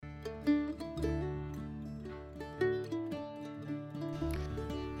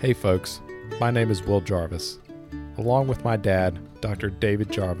Hey folks, my name is Will Jarvis. Along with my dad, Dr.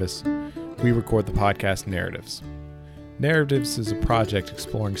 David Jarvis, we record the podcast Narratives. Narratives is a project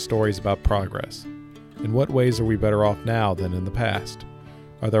exploring stories about progress. In what ways are we better off now than in the past?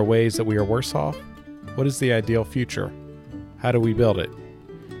 Are there ways that we are worse off? What is the ideal future? How do we build it?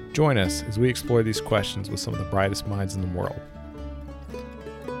 Join us as we explore these questions with some of the brightest minds in the world.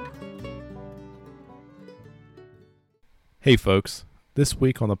 Hey folks, this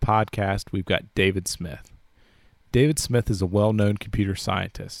week on the podcast we've got David Smith. David Smith is a well-known computer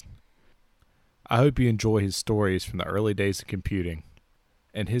scientist. I hope you enjoy his stories from the early days of computing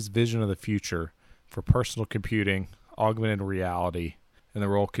and his vision of the future for personal computing, augmented reality, and the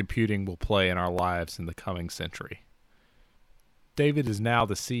role computing will play in our lives in the coming century. David is now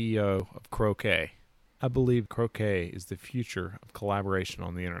the CEO of Croquet. I believe Croquet is the future of collaboration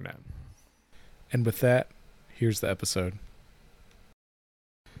on the internet. And with that, here's the episode.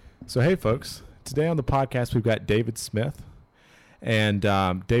 So hey folks, today on the podcast we've got David Smith. And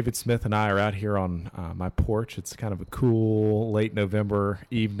David Smith and I are out here on my porch. It's kind of a cool late November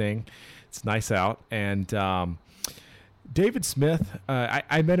evening. It's nice out. And David Smith,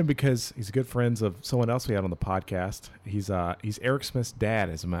 I met him because he's good friends of someone else we had on the podcast. He's Eric Smith's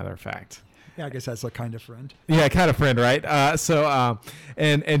dad, as a matter of fact. Yeah, I guess that's a kind of friend. Yeah, kind of friend, right?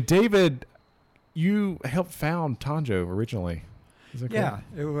 And David, you helped found Tanjo originally. Is that yeah,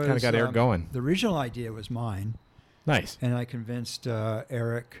 cool? it was kind of got Eric going. The original idea was mine. Nice. And I convinced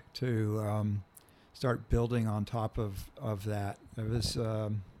Eric to start building on top of that. I was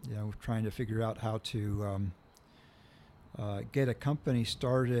trying to figure out how to get a company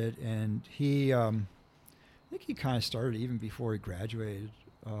started, and he I think he kind of started even before he graduated,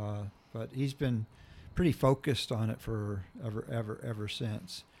 but he's been pretty focused on it for ever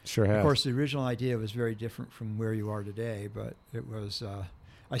since. Sure has. Of course, the original idea was very different from where you are today, but it was.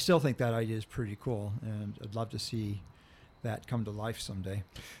 I still think that idea is pretty cool, and I'd love to see that come to life someday.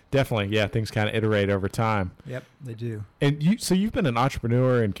 Definitely, yeah. Things kind of iterate over time. Yep, they do. And you've been an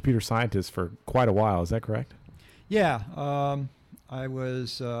entrepreneur and computer scientist for quite a while. Is that correct? Yeah, I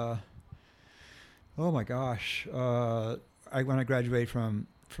was. Oh my gosh! When I graduated from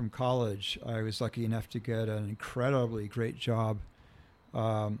college, I was lucky enough to get an incredibly great job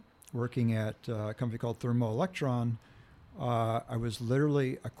working at a company called Thermoelectron. I was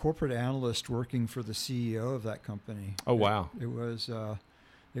literally a corporate analyst working for the CEO of that company. Oh, wow. It was,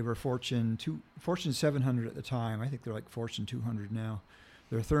 they were Fortune 700 at the time. I think they're like Fortune 200 now.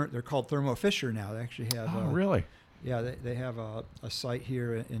 They're called Thermo Fisher now. They actually have. Oh, really? Yeah, they have a site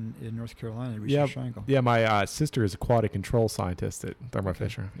here in North Carolina, Research Yeah, Triangle. yeah. My sister is a quality control scientist at Thermo Okay.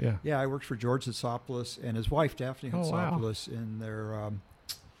 Fisher. Yeah. Yeah, I worked for George Hatsopoulos and his wife Daphne Oh, wow. Hatsopoulos in their.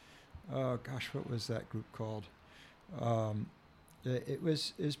 What was that group called? It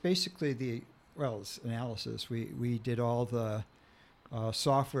was basically it's analysis. We did all the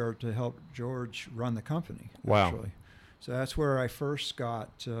software to help George run the company. Wow. Actually. So that's where I first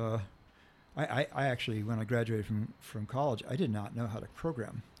got. I actually, when I graduated from college, I did not know how to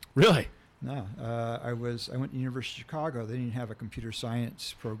program. Really? No, I went to University of Chicago. They didn't have a computer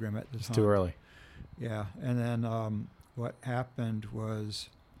science program at the time. It's too early. Yeah, and then what happened was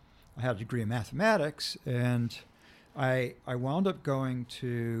I had a degree in mathematics, and I wound up going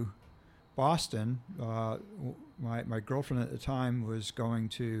to Boston. My girlfriend at the time was going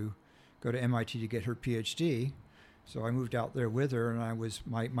to go to MIT to get her PhD, so I moved out there with her, and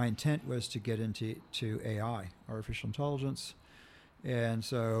my intent was to get into AI, artificial intelligence, and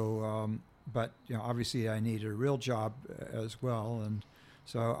so but obviously I needed a real job as well, and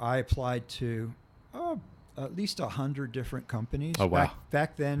so I applied to at least 100 different companies. Oh, wow.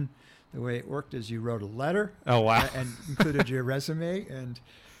 Back then, the way it worked is you wrote a letter. Oh, wow. And included your resume, and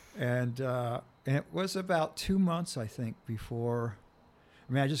it was about 2 months, I think, before.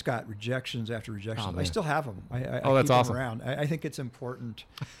 I mean, I just got rejections after rejections. Oh, I still have them. I that's keep them awesome. around. I think it's important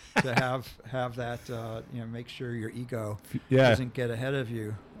to have that. Make sure your ego doesn't get ahead of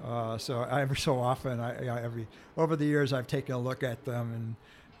you. So every so often, over the years, I've taken a look at them,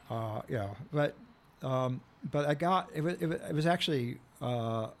 and but I got it was actually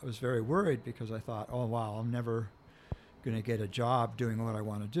I was very worried because I thought, oh wow, I'm never going to get a job doing what I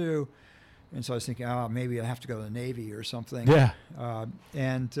want to do, and so I was thinking, maybe I have to go to the Navy or something. Yeah.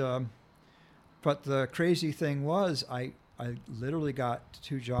 But the crazy thing was, I literally got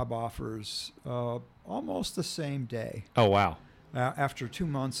 2 job offers almost the same day. Oh, wow. After 2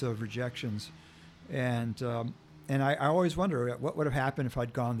 months of rejections, and I always wonder what would have happened if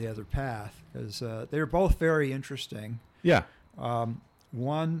I'd gone the other path, because they were both very interesting. Yeah.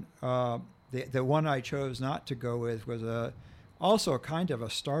 One, the one I chose not to go with was also kind of a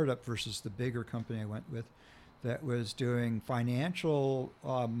startup versus the bigger company I went with that was doing financial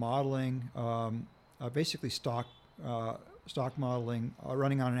modeling, basically stock modeling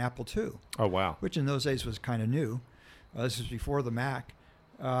running on an Apple II. Oh, wow. Which in those days was kind of new. This was before the Mac.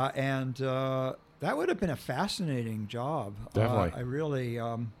 And that would have been a fascinating job. Definitely. I really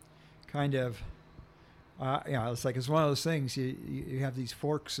kind of, it's one of those things, you have these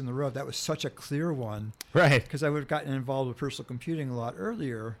forks in the road. That was such a clear one. Right. Because I would have gotten involved with personal computing a lot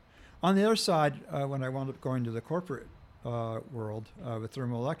earlier. On the other side, when I wound up going to the corporate world with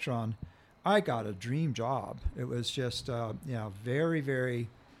Thermo Electron, I got a dream job. It was just, very, very,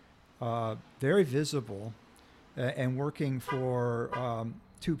 very visible, and working for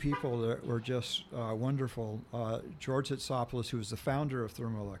two people that were just wonderful. George Hatsopoulos, who was the founder of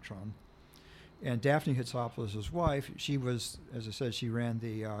Thermo Electron, and Daphne Hatsopoulos, his wife. She was, as I said, she ran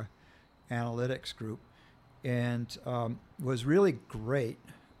the analytics group, and was really great.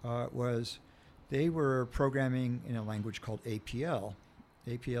 They were programming in a language called APL.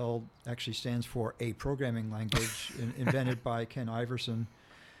 APL actually stands for A Programming Language, invented by Ken Iverson.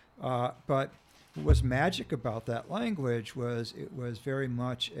 But what was magic about that language was it was very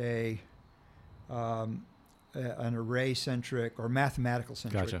much an array-centric or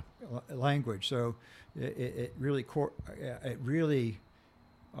mathematical-centric language. So it really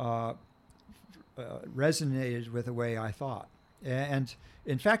resonated with the way I thought. And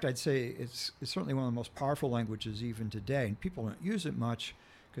in fact, I'd say it's certainly one of the most powerful languages even today. And people don't use it much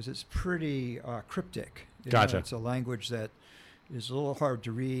because it's pretty cryptic. Gotcha. It's a language that is a little hard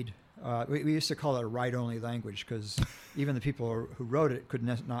to read. We used to call it a write-only language because even the people who wrote it could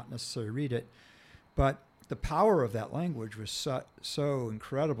not necessarily read it. But the power of that language was so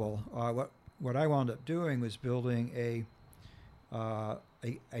incredible. What I wound up doing was building a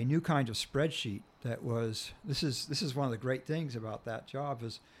new kind of spreadsheet that was, this is one of the great things about that job,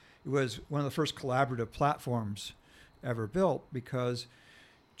 is it was one of the first collaborative platforms ever built because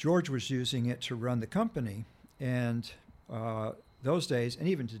George was using it to run the company. And those days, and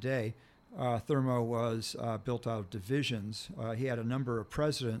even today, Thermo was built out of divisions. He had a number of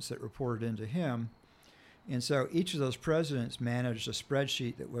presidents that reported into him. And so each of those presidents managed a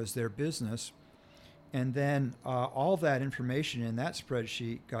spreadsheet that was their business. And then all that information in that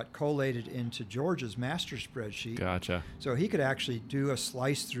spreadsheet got collated into George's master spreadsheet. Gotcha. So he could actually do a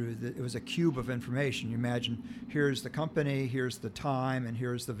slice through. It was a cube of information. You imagine, here's the company, here's the time, and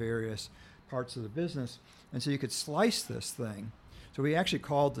here's the various parts of the business. And so you could slice this thing. So we actually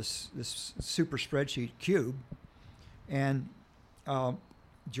called this super spreadsheet Cube. And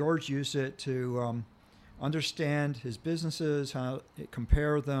George used it to understand his businesses, how it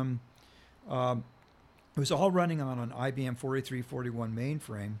compare them. It was all running on an IBM 4341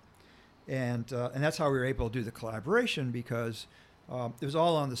 mainframe, and that's how we were able to do the collaboration because it was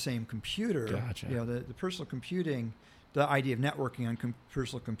all on the same computer. Gotcha. The personal computing, the idea of networking on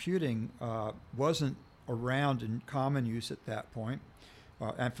personal computing wasn't around in common use at that point,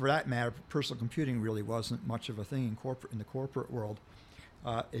 and for that matter, personal computing really wasn't much of a thing in the corporate world.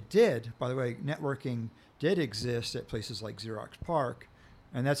 It did, by the way, networking did exist at places like Xerox PARC.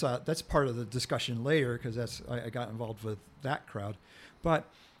 And that's part of the discussion later because I got involved with that crowd. But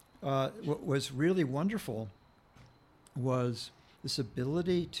what was really wonderful was this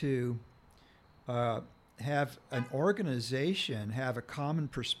ability to have an organization have a common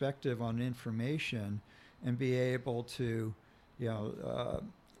perspective on information and be able to,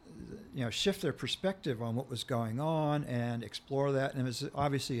 shift their perspective on what was going on and explore that. And it was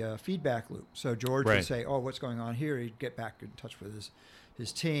obviously a feedback loop. So George would say, "Oh, what's going on here?" He'd get back in touch with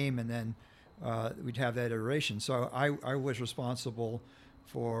his team, and then we'd have that iteration. So I was responsible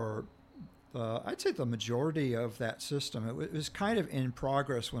for, I'd say, the majority of that system. It was kind of in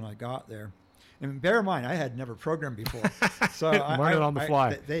progress when I got there. And bear in mind, I had never programmed before. So learning on the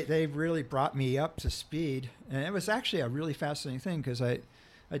fly. They really brought me up to speed. And it was actually a really fascinating thing because I'd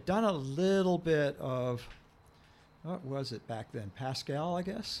done a little bit of, what was it back then? Pascal, I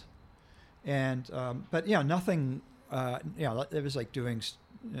guess. And, but, nothing... it was like doing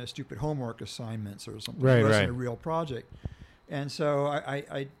stupid homework assignments or something. It wasn't a real project. And so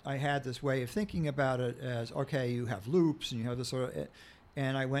I had this way of thinking about it as, okay, you have loops and you have this sort of...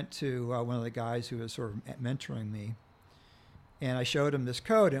 And I went to one of the guys who was sort of mentoring me, and I showed him this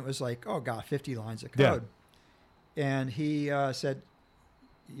code, and it was like, oh, God, 50 lines of code. Yeah. And he said,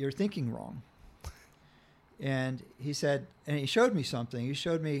 "You're thinking wrong." And he said, and he showed me something. He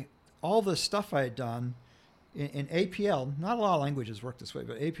showed me all the stuff I had done in APL. Not a lot of languages work this way,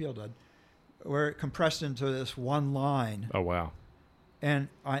 but APL did, where it compressed into this one line. Oh, wow. And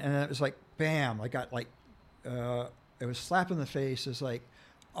it was like, bam, I got like, it was slap in the face. It's like,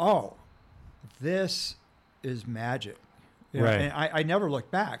 oh, this is magic. You know, Right. and I never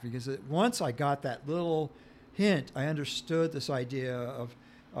looked back because once I got that little hint, I understood this idea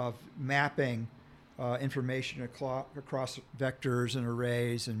of mapping information across vectors and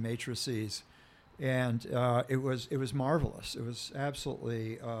arrays and matrices, and it was marvelous. It was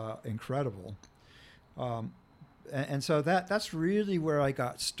absolutely incredible, and so that's really where I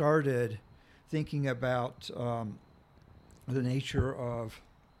got started thinking about the nature of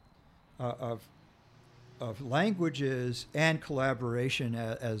languages and collaboration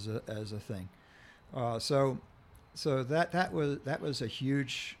as a thing. So that was a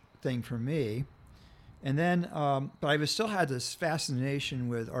huge thing for me. And then, but I still had this fascination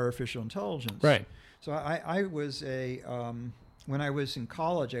with artificial intelligence. Right. So I was when I was in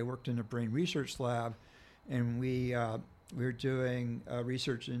college, I worked in a brain research lab, and we were doing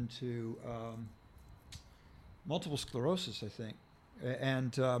research into multiple sclerosis, I think.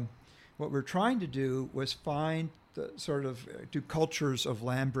 And what we're trying to do was find do cultures of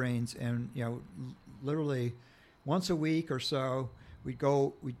lamb brains, and literally once a week or so, we'd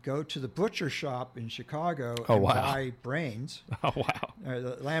go to the butcher shop in Chicago and buy brains. Oh wow!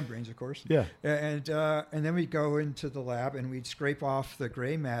 The lamb brains, of course. Yeah. And then we'd go into the lab and we'd scrape off the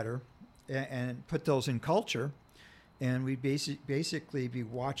gray matter and put those in culture, and we'd basically be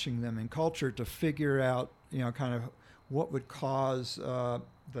watching them in culture to figure out kind of what would cause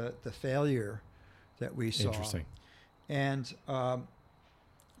the failure that we saw. Interesting. And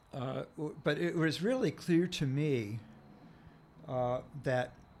but it was really clear to me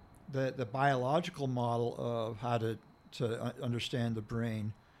that the biological model of how to understand the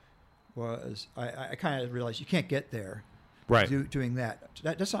brain was, I kind of realized you can't get there, right? Doing that.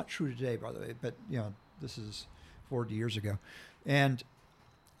 That's not true today, by the way. But this is 40 years ago, and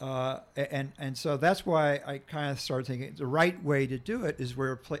so that's why I kind of started thinking the right way to do it is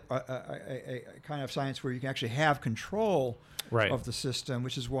where a kind of science where you can actually have control of the system,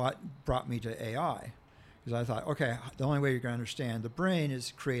 which is what brought me to AI. Because I thought, okay, the only way you're going to understand the brain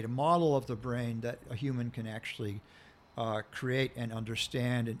is create a model of the brain that a human can actually create and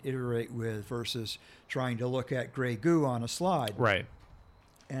understand and iterate with, versus trying to look at gray goo on a slide. Right.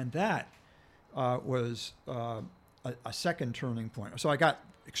 And that was a second turning point. So I got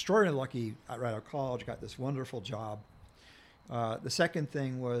extraordinarily lucky right out of college, got this wonderful job. The second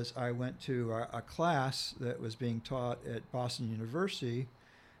thing was I went to a class that was being taught at Boston University.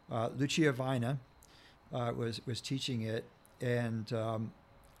 Lucia Vina was teaching it, and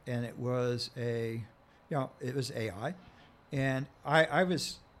it was it was AI, and I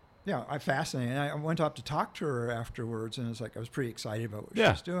was I fascinated. And I went up to talk to her afterwards, and I was pretty excited about what she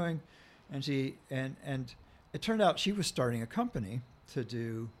was doing, and and it turned out she was starting a company to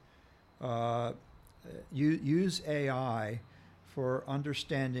do use AI for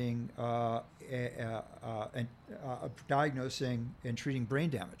understanding and diagnosing and treating brain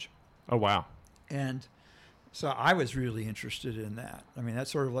damage. Oh wow! And so I was really interested in that. I mean,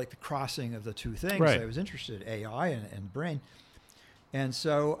 that's sort of like the crossing of the two things. Right. I was interested in AI and brain. And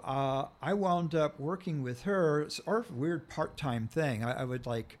so I wound up working with her. It's sort of a weird part-time thing. I would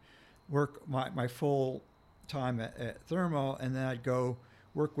work my full time at Thermo, and then I'd go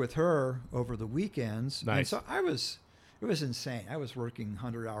work with her over the weekends. Nice. And so it was insane. I was working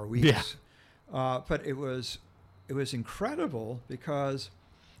 100-hour weeks. Yeah. But it was incredible because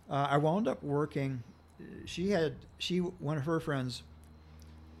I wound up working. One of her friends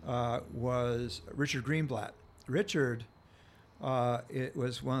was Richard Greenblatt. Richard it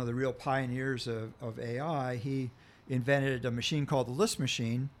was one of the real pioneers of AI. He invented a machine called the Lisp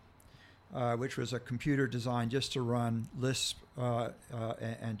machine, which was a computer designed just to run Lisp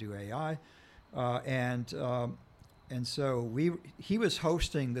and do AI. And so he was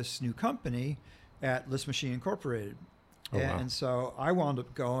hosting this new company at Lisp Machine Incorporated. Oh, wow. And so I wound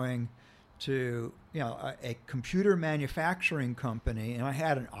up going to a computer manufacturing company, and I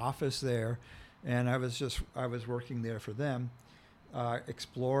had an office there, and I was working there for them,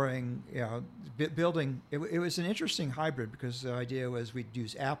 exploring, building. It was an interesting hybrid because the idea was we'd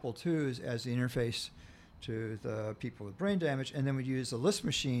use Apple IIs as the interface to the people with brain damage, and then we'd use the Lisp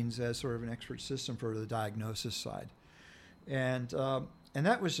machines as sort of an expert system for the diagnosis side, and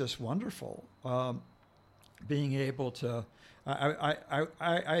that was just wonderful. Being able to,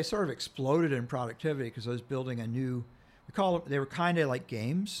 I sort of exploded in productivity because I was building a new. They were kind of like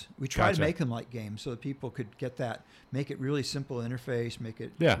games. We tried to make them like games so that people could get that, make it really simple interface, make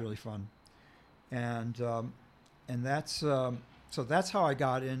it really fun, and that's so that's how I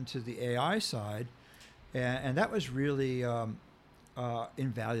got into the AI side, and that was really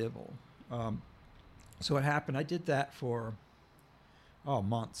invaluable. So what happened? I did that for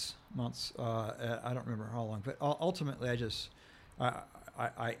months. I don't remember how long, but ultimately,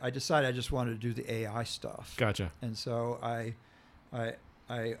 I decided I just wanted to do the AI stuff. Gotcha. And so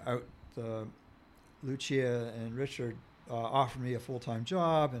Lucia and Richard offered me a full-time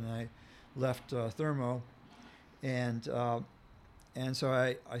job, and I left Thermo, and so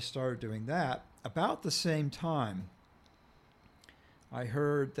I started doing that. About the same time, I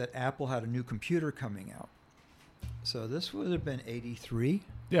heard that Apple had a new computer coming out. So this would have been 83.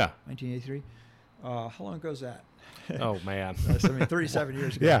 Yeah. 1983. How long ago is that? Oh, man. 37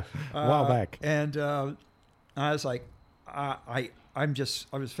 years ago. Yeah, a while back. And I was like, I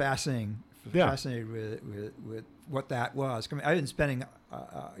was fascinated with what that was. I mean, I've been spending,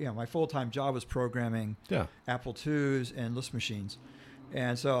 my full-time job was programming Apple IIs and list machines.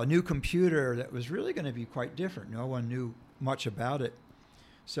 And so a new computer that was really going to be quite different. No one knew much about it.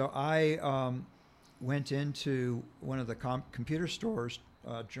 So I went into one of the computer stores,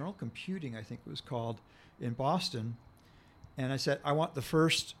 General Computing, I think it was called, in Boston. And I said, I want the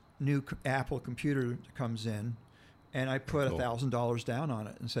first new Apple computer that comes in. And I put $1,000 down on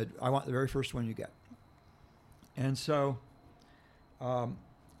it and said, I want the very first one you get. And so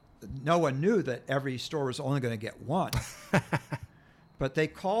no one knew that every store was only going to get one. But they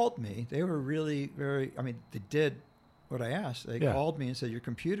called me. They were really they did what I asked. They called me and said, your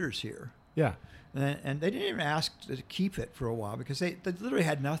computer's here. Yeah. And they didn't even ask to keep it for a while because they literally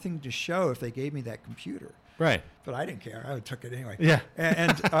had nothing to show if they gave me that computer. Right. But I didn't care. I took it anyway. Yeah.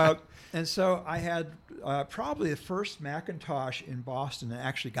 And so I had probably the first Macintosh in Boston that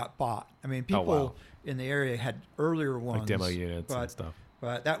actually got bought. I mean, people in the area had earlier ones. Like demo units and stuff.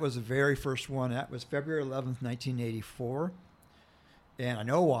 But that was the very first one. That was February 11th, 1984. And I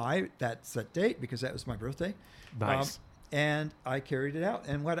know why. That's that date because that was my birthday. Nice. And I carried it out.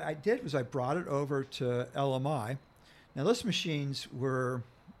 And what I did was I brought it over to LMI. Now, list machines were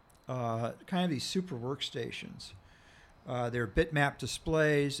kind of these super workstations. They were bitmap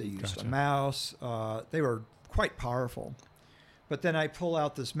displays. They used a mouse. They were quite powerful. But then I pull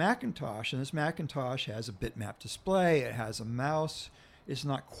out this Macintosh, and this Macintosh has a bitmap display. It has a mouse. It's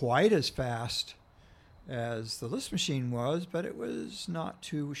not quite as fast as the list machine was, but it was not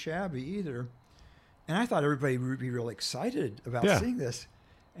too shabby either. And I thought everybody would be really excited about seeing this.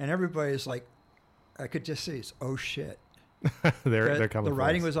 And everybody's like, I could just see it's, oh, shit. they're coming. The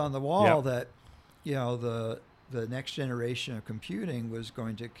writing was on the wall that, the next generation of computing was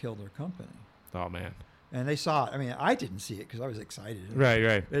going to kill their company. Oh, man. And they saw it. I mean, I didn't see it because I was excited. Right.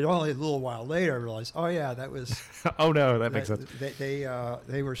 It only a little while later I realized, oh, yeah, that was... oh, no, that makes sense.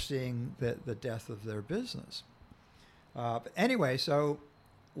 They were seeing the death of their business. But anyway, so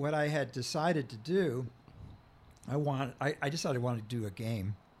what I had decided to do, I decided I wanted to do a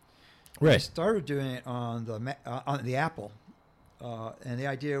game. Right. I started doing it on the Apple. And the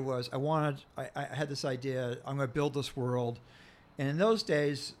idea was I had this idea, I'm going to build this world. And in those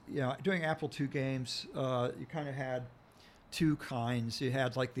days, doing Apple II games, you kind of had two kinds. You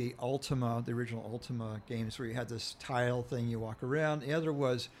had like the original Ultima games where you had this tile thing you walk around. The other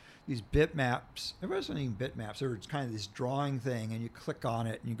was these bitmaps. There wasn't even bitmaps. There was kind of this drawing thing, and you click on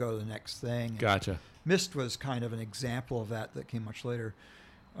it and you go to the next thing. Gotcha. Myst was kind of an example of that came much later.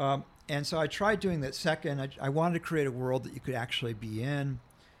 And so I tried doing that second. I wanted to create a world that you could actually be in.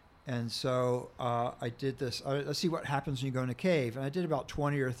 And so I did this. Let's see what happens when you go in a cave. And I did about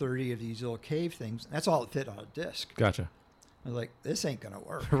 20 or 30 of these little cave things. That's all that fit on a disc. Gotcha. I was like, this ain't going to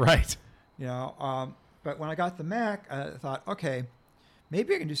work. Right. But when I got the Mac, I thought, okay,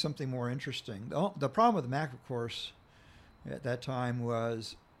 maybe I can do something more interesting. The problem with the Mac, of course, at that time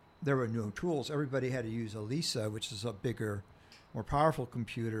was there were no tools. Everybody had to use Elisa, which is a bigger, more powerful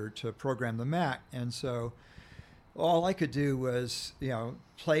computer to program the Mac. And so all I could do was,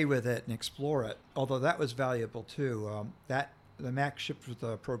 play with it and explore it, although that was valuable too. The Mac shipped with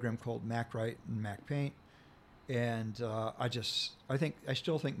a program called MacWrite and MacPaint. And I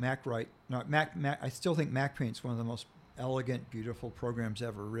still think MacPaint's one of the most elegant, beautiful programs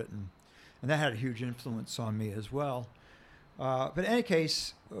ever written. And that had a huge influence on me as well. But in any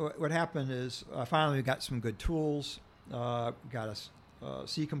case, what happened is finally we got some good tools. Got us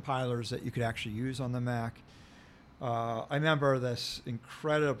C compilers that you could actually use on the Mac. I remember this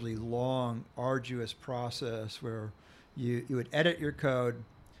incredibly long, arduous process where you would edit your code,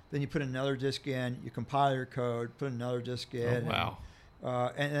 then you put another disk in, you compile your code, put another disk in. Oh,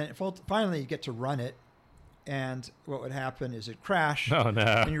 wow. And then finally you get to run it, and what would happen is it crash, oh, no.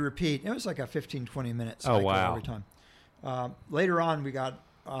 and you repeat. It was like a 15, 20-minute cycle every time. Later on, we got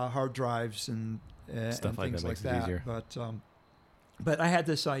hard drives and stuff and things like that. Easier. But I had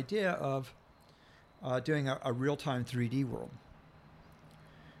this idea of doing a real-time 3D world.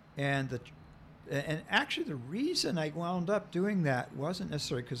 And actually the reason I wound up doing that wasn't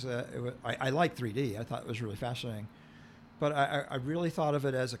necessarily because I like 3D. I thought it was really fascinating. But I really thought of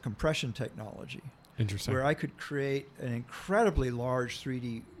it as a compression technology. Interesting. Where I could create an incredibly large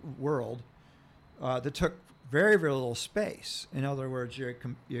 3D world that took very, very little space. In other words, you're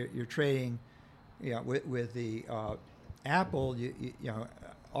trading, with the Apple, you know,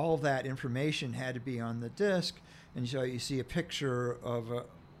 all of that information had to be on the disk, and so you see a picture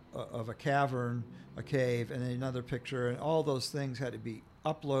of a cavern, a cave, and then another picture, and all those things had to be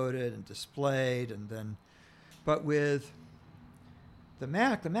uploaded and displayed, and then, but with the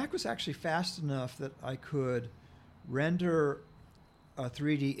Mac was actually fast enough that I could render a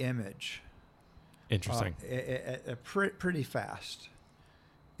 3D image. Interesting. Pretty fast,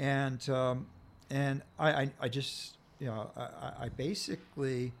 and I just I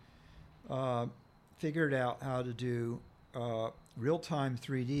basically figured out how to do real-time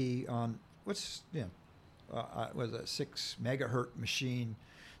 3D on was a 6 megahertz machine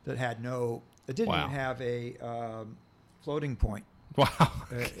that had it didn't even have a floating point. Wow.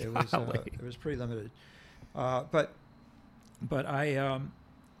 It was pretty limited, but I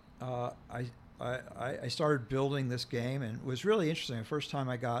started building this game, and it was really interesting. The first time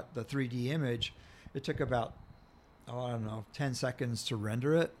I got the 3D image, it took about 10 seconds to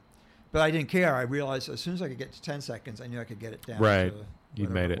render it, but I didn't care. I realized as soon as I could get to 10 seconds, I knew I could get it down right. to You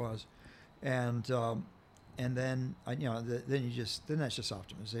whatever made it was, and then then that's just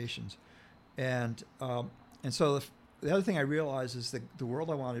optimizations, and so the other thing I realized is that the world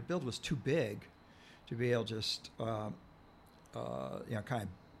I wanted to build was too big to be able to just kind of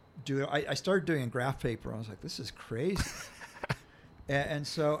do it. I started doing a graph paper. I was like, this is crazy. and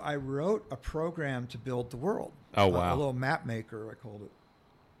so I wrote a program to build the world. Oh, wow. A little map maker, I called it.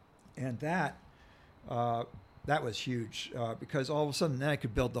 And that was huge because all of a sudden then I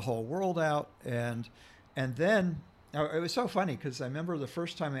could build the whole world out. And then it was so funny because I remember the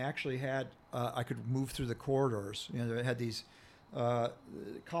first time I actually had, I could move through the corridors. It had these,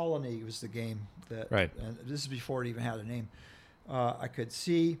 Colony was the game that, right. And this is before it even had a name. I could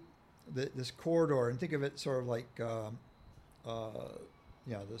see this corridor and think of it sort of like, the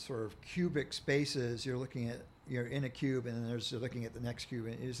sort of cubic spaces. You're in a cube, and then you're looking at the next cube,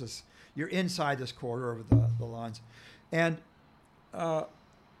 and it's just, you're inside this corridor of the lines, and I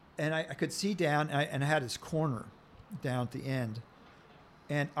could see down, and I had this corner down at the end,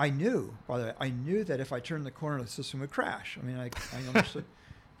 and I knew that if I turned the corner, the system would crash. I mean, I understood,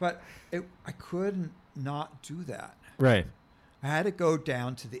 but I couldn't not do that. Right. I had to go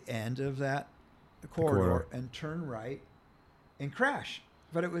down to the end of that corridor and turn right and crash.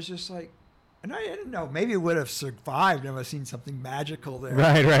 But it was just like, and I didn't know, maybe it would have survived. I would have seen something magical there.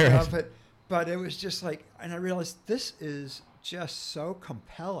 Right. But it was just like, and I realized this is just so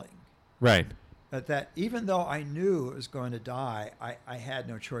compelling. Right. That even though I knew it was going to die, I had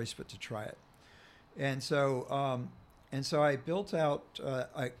no choice but to try it. And so I built out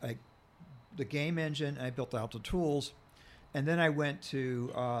the game engine, and I built out the tools. And then I went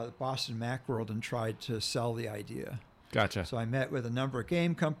to Boston Macworld and tried to sell the idea. Gotcha. So I met with a number of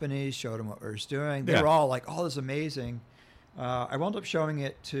game companies, showed them what I was doing. They were all like, "Oh, this is amazing." I wound up showing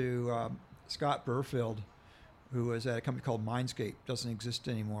it to Scott Burfield, who was at a company called Mindscape, doesn't exist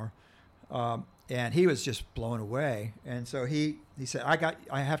anymore, and he was just blown away. And so he said,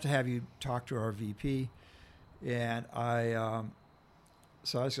 "I have to have you talk to our VP," and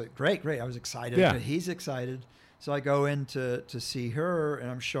so I was like, "Great!" I was excited. Yeah. He's excited. So I go in to see her, and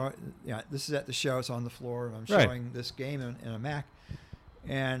I'm showing, this is at the show, it's on the floor, and I'm showing this game in a Mac.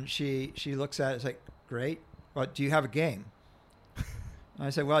 And she looks at it, it's like, great, but do you have a game? And I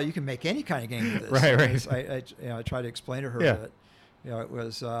said, well, you can make any kind of game with this. Right. I tried to explain to her that, it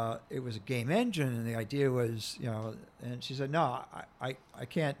was a game engine, and the idea was, and she said, no, I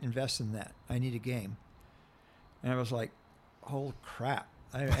can't invest in that. I need a game. And I was like, holy crap.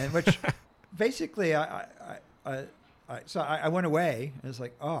 And which basically so I went away, and it's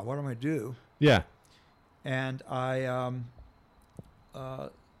like, oh, what am I going to do? Yeah. And I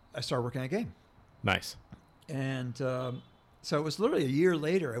started working on a game. Nice. And so it was literally a year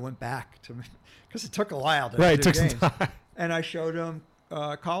later I went back to, because it took a while to do games. Some time. And I showed them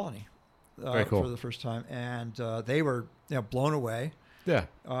Colony Very cool. for the first time, and they were blown away. Yeah.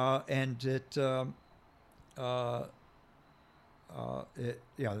 And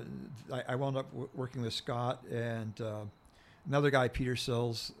I wound up working with Scott and another guy, Peter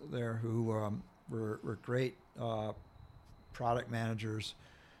Sills, there, who were great product managers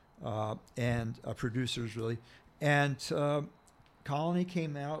and producers, really. And Colony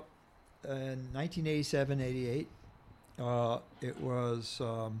came out in 1987, 88. It was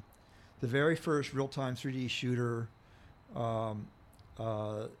the very first real-time 3D shooter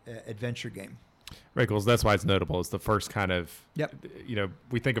adventure game. Right, because that's why it's notable. It's the first kind of, Yep.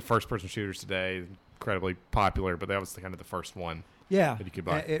 We think of first-person shooters today, incredibly popular, but that was kind of the first one. Yeah, that you could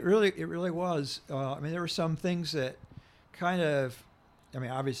buy. It really was. There were some things that kind of,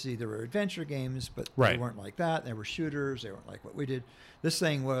 obviously there were adventure games, but right. they weren't like that. There were shooters. They weren't like what we did. This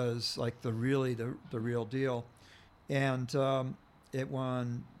thing was like the real deal, and it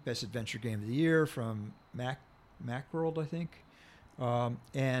won Best Adventure Game of the Year from Macworld, I think.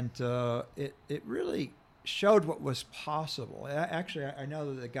 It really showed what was possible. Actually, I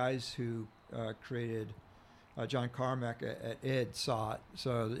know that the guys who created John Carmack at id saw it,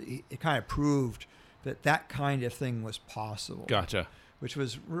 so it kind of proved that kind of thing was possible. Gotcha. Which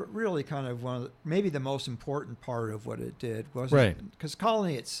was really kind of maybe the most important part of what it did, wasn't right. it? Because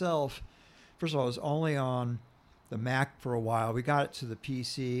Colony itself, first of all, was only on the Mac for a while. We got it to the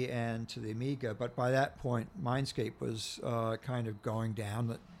PC and to the Amiga, but by that point, Mindscape was kind of going down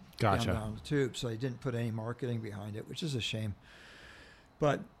the tube, so they didn't put any marketing behind it, which is a shame.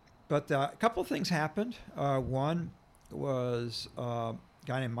 But a couple of things happened. One was a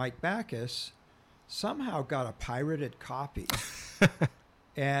guy named Mike Backus somehow got a pirated copy,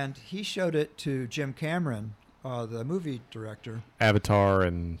 and he showed it to Jim Cameron, the movie director. Avatar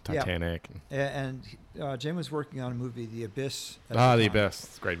and Titanic. Yeah. And Jim was working on a movie, The Abyss. The Abyss.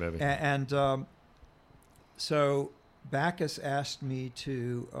 It's a great movie. And so Backus asked me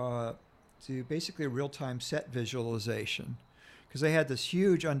to basically a real-time set visualization, because they had this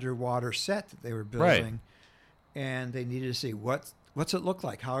huge underwater set that they were building, and they needed to see what's it look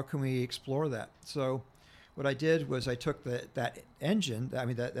like? How can we explore that? So what I did was I took that engine,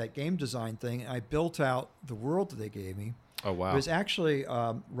 that game design thing, and I built out the world that they gave me. Oh, wow. It was actually,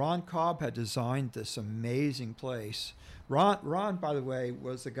 Ron Cobb had designed this amazing place. Ron, by the way,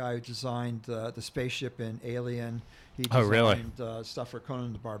 was the guy who designed the spaceship in Alien. He designed stuff for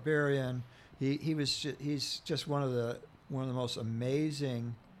Conan the Barbarian. He's just one of the most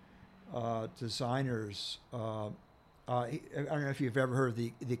amazing designers. I don't know if you've ever heard of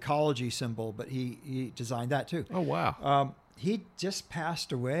the ecology symbol, but he designed that too. Oh, wow. He just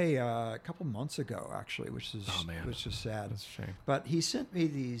passed away a couple months ago, actually, which is sad. That's a shame. But he sent me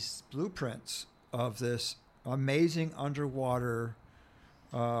these blueprints of this amazing underwater,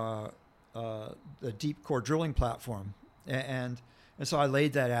 the deep core drilling platform, and so I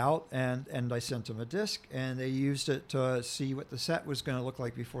laid that out, and I sent them a disc, and they used it to see what the set was going to look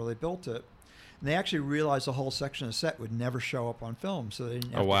like before they built it. And they actually realized the whole section of the set would never show up on film, so they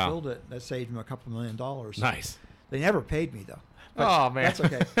didn't have to build it. That saved them a couple $1 million. Nice. They never paid me, though. Oh, man. That's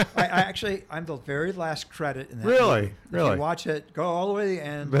okay. I'm the very last credit in that Really? movie. Really? If you watch it, go all the way to the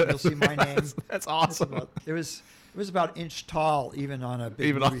end, you'll see my name. That's awesome. It was about an inch tall, even on a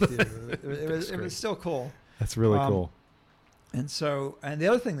big movie theater. It was still cool. That's really cool. And the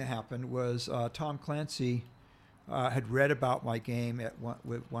other thing that happened was Tom Clancy had read about my game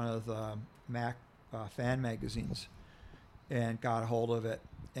with one of the Mac fan magazines and got a hold of it.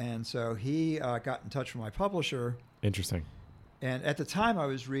 And so he got in touch with my publisher. Interesting. And at the time, I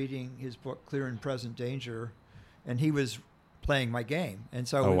was reading his book, Clear and Present Danger, and he was playing my game. And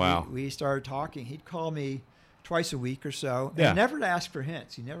so we started talking. He'd call me twice a week or so, and never to ask for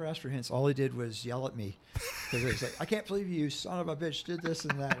hints. He never asked for hints. All he did was yell at me, because it was like, I can't believe you son of a bitch did this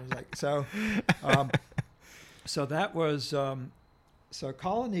and that. It was like, so that was, so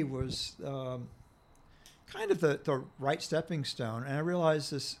Colony was kind of the right stepping stone. And I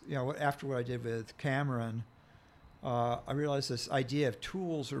realized this, after what I did with Cameron, I realized this idea of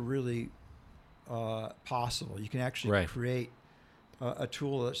tools are really possible. You can actually create a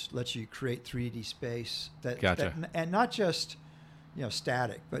tool that lets you create 3D space and not just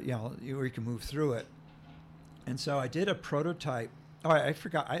static, but where you can move through it. And so I did a prototype. Oh, I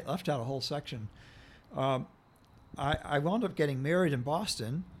forgot. I left out a whole section. I wound up getting married in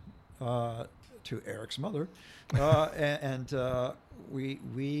Boston to Eric's mother, and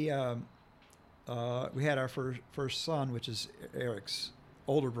we had our first son, which is Eric's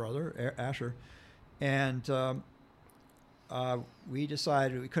older brother, Asher, and we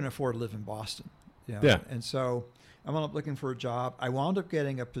decided we couldn't afford to live in Boston. And so I wound up looking for a job. I wound up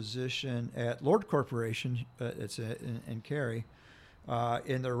getting a position at Lord Corporation, it's in Cary,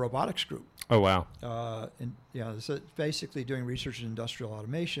 in their robotics group. Oh, wow. So basically doing research in industrial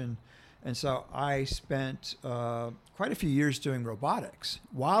automation. And so I spent quite a few years doing robotics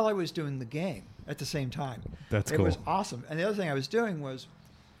while I was doing the game at the same time. That's cool. It was awesome. And the other thing I was doing was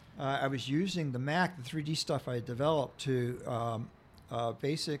I was using the Mac, the 3D stuff I had developed, to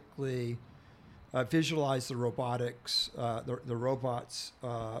basically visualize the robotics, the robots'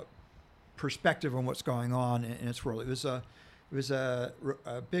 perspective on what's going on in its world. It was a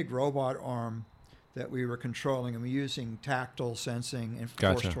big robot arm that we were controlling, and we were using tactile sensing and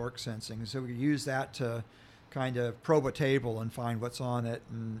force torque sensing. So we could use that to kind of probe a table and find what's on it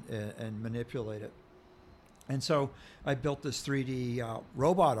and manipulate it. And so I built this 3D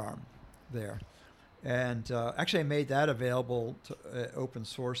robot arm there. And actually I made that available to open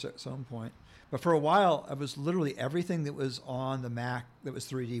source at some point. But for a while, it was literally everything that was on the Mac that was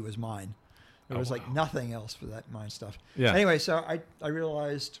 3D was mine. There was like nothing else for that mine stuff. Yeah. Anyway, so I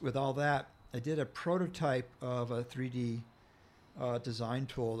realized with all that, I did a prototype of a 3D design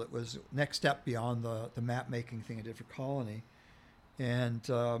tool that was next step beyond the map making thing I did for Colony. And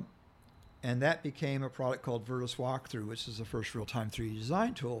that became a product called Virtus Walkthrough, which is the first real-time 3D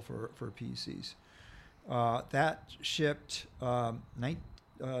design tool for PCs. That shipped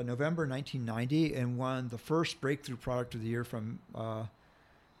November 1990 and won the first breakthrough product of the year from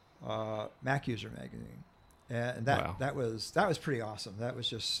Mac User magazine, and that was pretty awesome. That was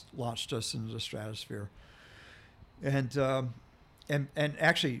just launched us into the stratosphere. And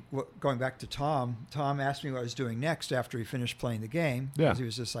actually, going back to Tom asked me what I was doing next after he finished playing the game, because he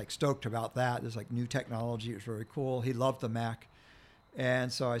was just like stoked about that. There's like new technology. It was very cool. He loved the Mac.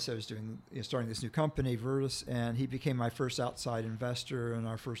 And so I said I was starting this new company, Virtus, and he became my first outside investor and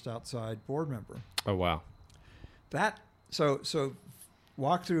our first outside board member. Oh, wow. So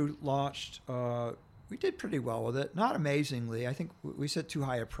Walkthrough launched. We did pretty well with it. Not amazingly. I think we set too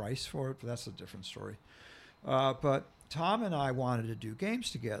high a price for it, but that's a different story. But Tom and I wanted to do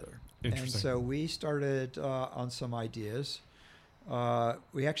games together. Interesting. And so we started on some ideas.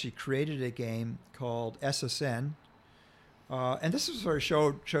 We actually created a game called SSN. And this is sort of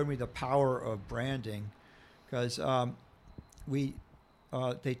showed me the power of branding, because they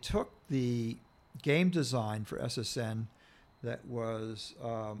took the game design for SSN that was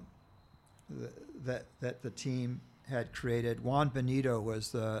that the team had created. Juan Benito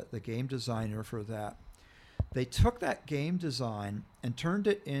was the game designer for that. They took that game design and turned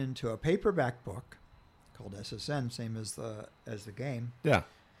it into a paperback book called SSN, same as the game. Yeah.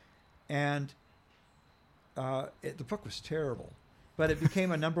 And the book was terrible, but it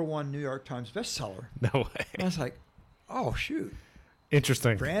became a #1 New York Times bestseller. No way. And I was like, oh, shoot.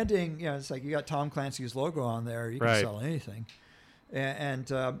 Interesting. Branding, it's like you got Tom Clancy's logo on there. You can sell anything.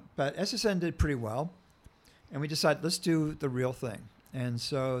 But SSN did pretty well. And we decided, let's do the real thing. And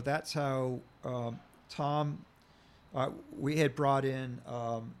so that's how we had brought in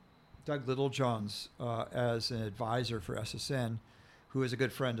Doug Littlejohns as an advisor for SSN, who is a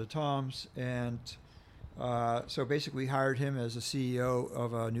good friend of Tom's. And so basically we hired him as a CEO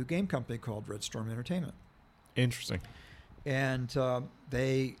of a new game company called Red Storm Entertainment. Interesting. And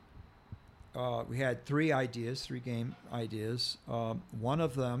we had three game ideas. One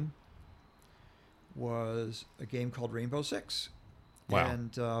of them was a game called Rainbow Six. Wow.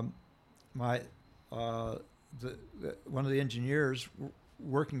 And one of the engineers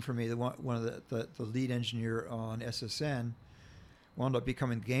working for me, one of the lead engineer on SSN, wound up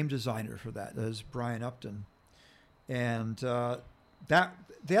becoming game designer for that. That was Brian Upton. And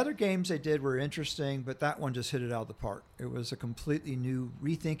the other games they did were interesting, but that one just hit it out of the park. It was a completely new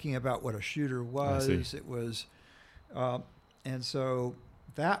rethinking about what a shooter was. It was, and so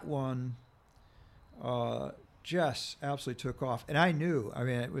that one just absolutely took off. And I knew,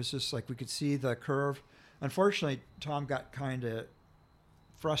 it was just like we could see the curve. Unfortunately, Tom got kind of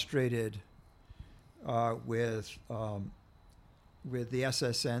frustrated with the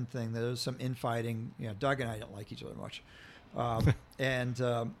SSN thing. There was some infighting. Doug and I don't like each other much. And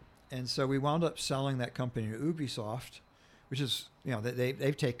so we wound up selling that company to Ubisoft, which is,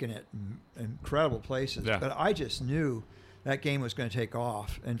 they've taken it in incredible places. Yeah. But I just knew that game was going to take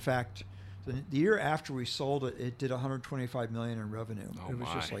off. In fact, the year after we sold it, it did $125 million in revenue. Oh, it was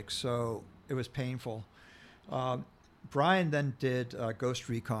just my. it was painful. Brian then did Ghost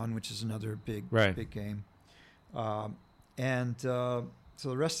Recon, which is another big game. So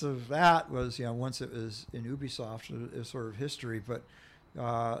the rest of that was, once it was in Ubisoft, it was sort of history. But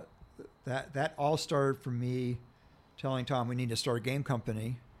that all started from me telling Tom we need to start a game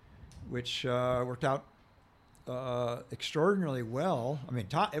company, which worked out extraordinarily well.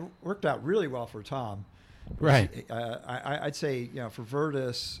 It worked out really well for Tom. Right. I'd say, for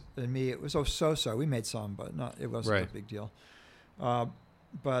Virtus and me, it was so. We made some, but it wasn't a big deal.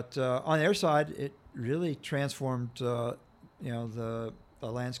 But on their side, it really transformed, the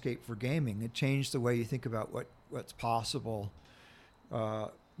landscape for gaming. It changed the way you think about what's possible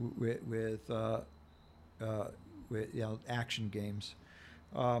with action games.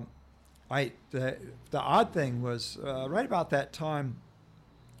 The odd thing was right about that time,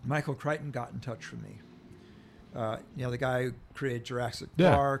 Michael Crichton got in touch with me. The guy who created Jurassic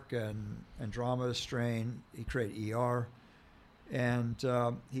Park and Andromeda Strain. He created ER, and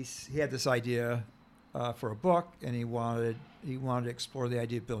he had this idea for a book, and he wanted to explore the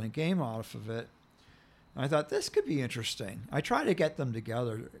idea of building a game off of it. And I thought this could be interesting. I tried to get them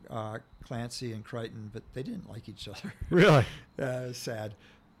together, Clancy and Crichton, but they didn't like each other. Really? It was sad.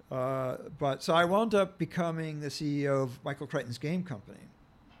 But so I wound up becoming the CEO of Michael Crichton's game company.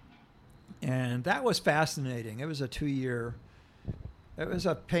 And that was fascinating. It was a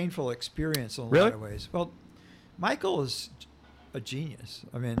painful experience in a lot of ways. Well, Michael is a genius.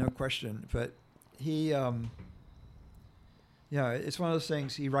 I mean, no question. But he, it's one of those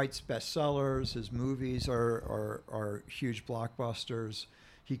things. He writes bestsellers. His movies are huge blockbusters.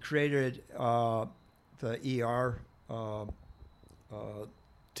 He created the ER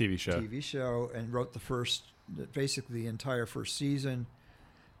TV show and wrote basically the entire first season.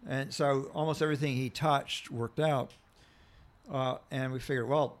 And so almost everything he touched worked out. And we figured,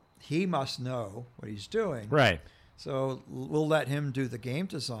 well, he must know what he's doing. Right. So we'll let him do the game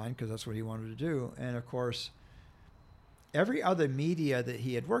design because that's what he wanted to do. And, of course, every other media that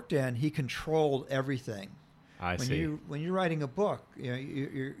he had worked in, he controlled everything. I see. When you're writing a book,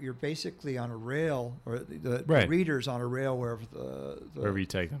 you're basically on a rail, or the reader's on a rail wherever you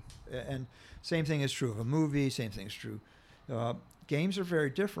take them. And same thing is true of a movie. Same thing is true. Games are very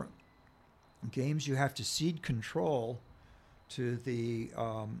different. Games, you have to cede control to the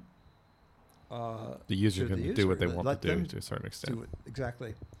user can do what they want to do to a certain extent.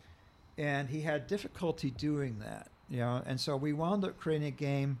 Exactly. And he had difficulty doing that, and so we wound up creating a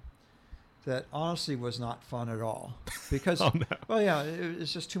game that honestly was not fun at all because,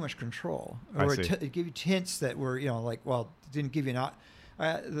 it's just too much control. Or it gave you hints that were, didn't give you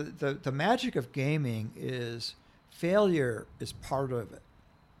the magic of gaming is failure is part of it,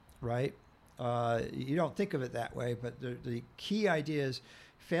 right? You don't think of it that way, but the key idea is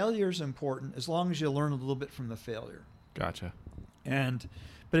failure is important as long as you learn a little bit from the failure. Gotcha.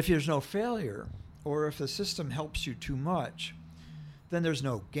 But if there's no failure, or if the system helps you too much, then there's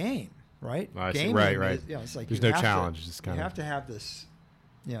no game, right? I see. Right. It's like there's no challenge. You have to have this,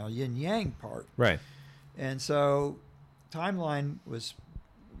 yin yang part. Right. And so, Timeline was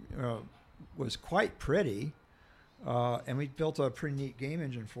quite pretty. And we built a pretty neat game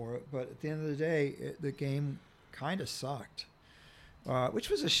engine for it. But at the end of the day, the game kind of sucked, which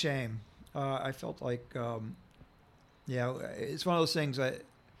was a shame. I felt like, it's one of those things I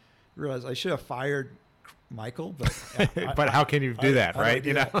realized I should have fired Michael. But but how can you do that, right?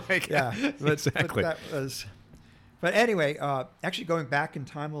 Exactly. But anyway, actually going back in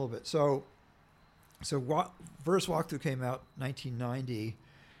time a little bit. So Verse Walkthrough came out 1990.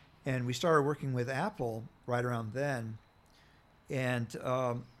 And we started working with Apple right around then. And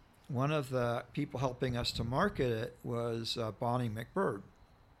one of the people helping us to market it was Bonnie McBird.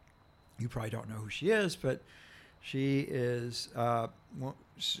 You probably don't know who she is, but she is,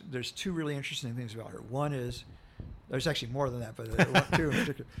 there's two really interesting things about her. One is, there's actually more than that, but two in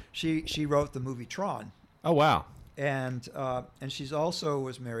particular. She wrote the movie Tron. Oh, wow. And she's also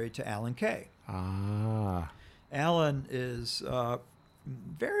was married to Alan Kay. Ah. Alan is...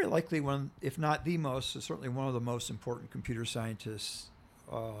 very likely one, if not the most, certainly one of the most important computer scientists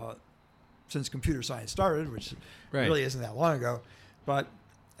since computer science started, which really isn't that long ago. But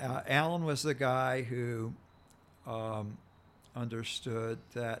Alan was the guy who understood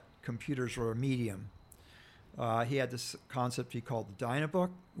that computers were a medium. He had this concept he called the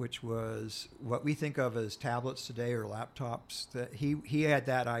Dynabook, which was what we think of as tablets today or laptops. That he had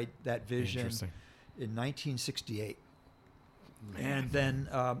that vision in 1968. And then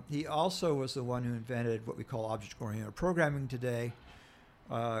he also was the one who invented what we call object-oriented programming today.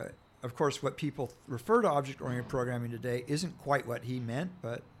 Of course, what people refer to object-oriented programming today isn't quite what he meant,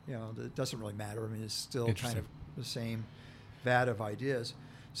 but it doesn't really matter. I mean, it's still kind of the same vat of ideas.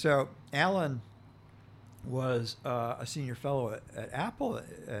 So Alan was a senior fellow at Apple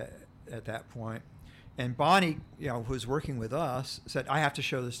at that point, and Bonnie, who was working with us, said, "I have to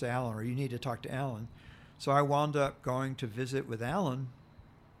show this to Alan, or you need to talk to Alan." So I wound up going to visit with Alan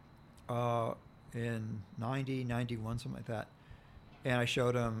in 90, 91, something like that. And I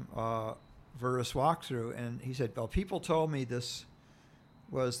showed him Verus Walkthrough, and he said, well, people told me this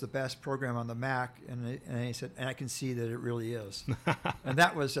was the best program on the Mac. And he said, and I can see that it really is. And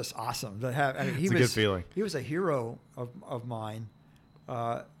that was just awesome to have. I mean, it's a good feeling. He was a hero of mine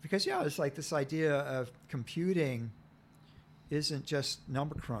because, it's like this idea of computing isn't just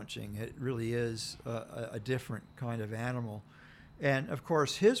number crunching. It really is a different kind of animal. And of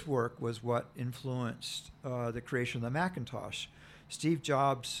course, his work was what influenced the creation of the Macintosh. Steve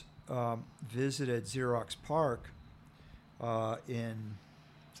Jobs visited Xerox PARC in,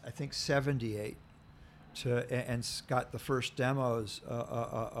 I think, '78, and got the first demos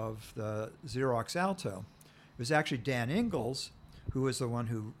of the Xerox Alto. It was actually Dan Ingalls, who was the one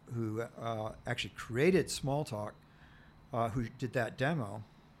who actually created Smalltalk, who did that demo,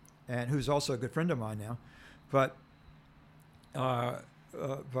 and who's also a good friend of mine now. But the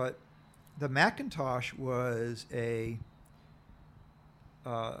Macintosh was a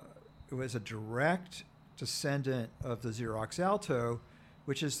direct descendant of the Xerox Alto,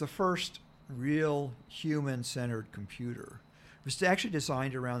 which is the first real human-centered computer. It was actually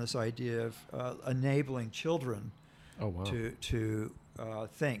designed around this idea of enabling children to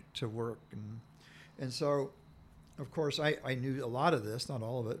think, to work, and so, of course, I knew a lot of this, not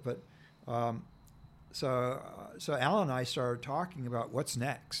all of it, but so Alan and I started talking about what's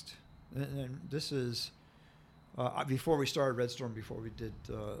next, and this is before we started Redstorm, before we did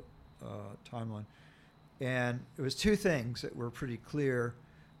Timeline, and it was two things that were pretty clear.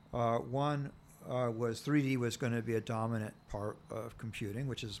 One was 3D was going to be a dominant part of computing,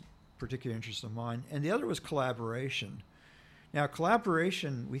 which is a particular interest of mine, and the other was collaboration. Now,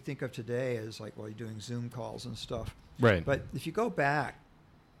 collaboration we think of today as like, well, you're doing Zoom calls and stuff. Right. But if you go back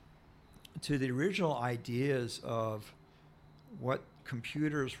to the original ideas of what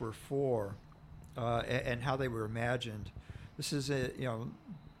computers were for and how they were imagined, this is the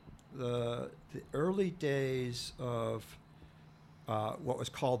early days of what was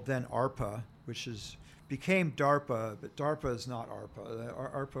called then ARPA, which became DARPA, but DARPA is not ARPA.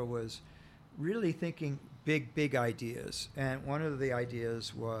 ARPA was really thinking big ideas, and one of the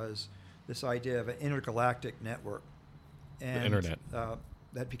ideas was this idea of an intergalactic network, and the internet.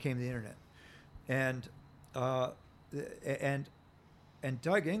 That became the internet, and Doug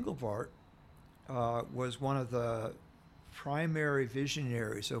Engelbart was one of the primary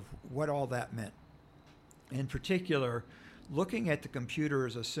visionaries of what all that meant. In particular, looking at the computer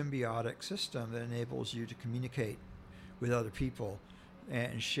as a symbiotic system that enables you to communicate with other people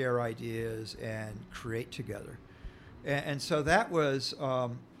and share ideas and create together. And so that was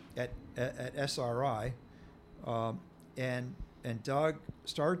at SRI, and Doug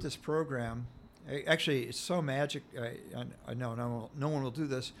started this program. Actually, it's so magic. I know no one will do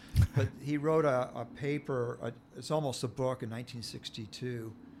this, but he wrote a paper. It's almost a book in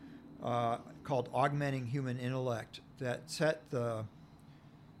 1962 called "Augmenting Human Intellect" that set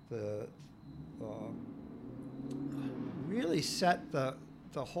really set the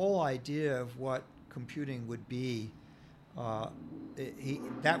whole idea of what computing would be.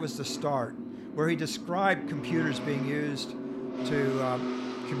 That was the start, where he described computers being used to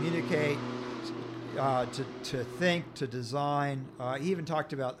communicate, to think, to design. He even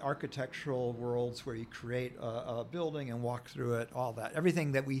talked about architectural worlds where you create a building and walk through it, all that.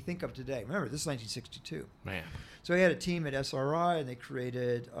 Everything that we think of today. Remember, this is 1962. Man. So he had a team at SRI, and they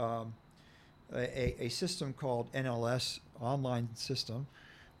created a system called NLS, online system,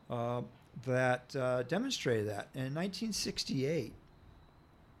 that demonstrated that. And in 1968,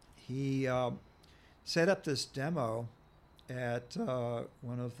 he set up this demo at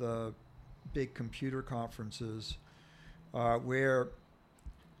one of the big computer conferences where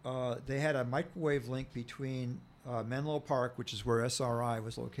they had a microwave link between Menlo Park, which is where SRI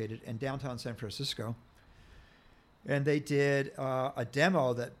was located, and downtown San Francisco. And they did a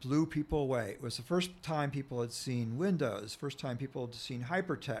demo that blew people away. It was the first time people had seen Windows, first time people had seen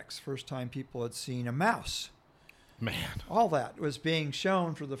hypertext, first time people had seen a mouse. Man. All that was being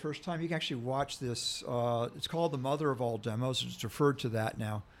shown for the first time. You can actually watch this. It's called the mother of all demos. It's referred to that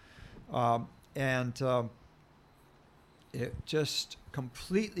now. And it just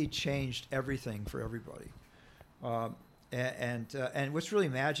completely changed everything for everybody. And what's really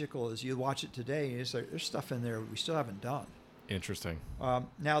magical is you watch it today and it's like, there's stuff in there we still haven't done. Interesting.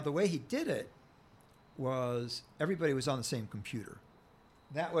 Now, the way he did it was everybody was on the same computer.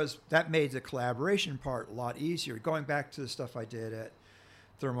 That made the collaboration part a lot easier. Going back to the stuff I did at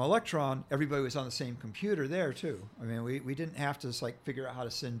Thermoelectron, everybody was on the same computer there too. I mean, we didn't have to just like figure out how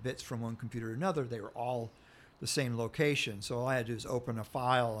to send bits from one computer to another. They were all the same location. So all I had to do is open a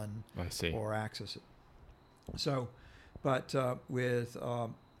file or access it. So, but with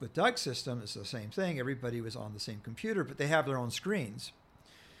Doug's system, it's the same thing. Everybody was on the same computer, but they have their own screens,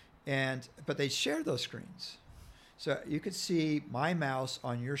 but they share those screens. So you could see my mouse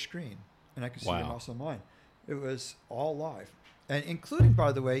on your screen, and I could see your mouse on mine. It was all live, and including,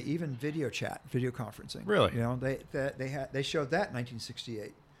 by the way, even video chat, video conferencing. Really? You know, they showed that in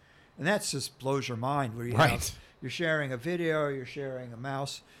 1968, and that just blows your mind. Where you you're sharing a video, you're sharing a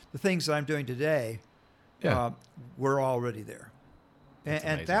mouse. The things that I'm doing today were already there.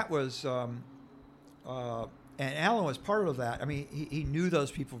 And that was, and Alan was part of that. I mean, he knew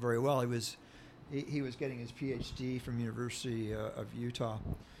those people very well. He was getting his PhD from University of Utah,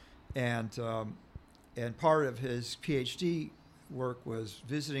 and part of his PhD work was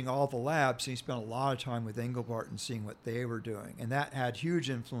visiting all the labs. And he spent a lot of time with Engelbart and seeing what they were doing, and that had huge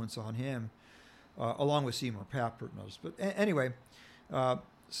influence on him, along with Seymour Papert and others. But anyway,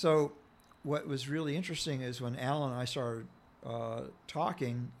 so what was really interesting is when Alan and I started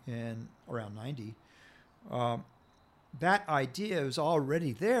talking in around 90. That idea was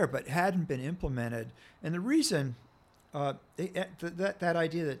already there, but hadn't been implemented. And the reason that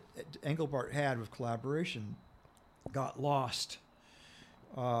idea that Engelbart had with collaboration got lost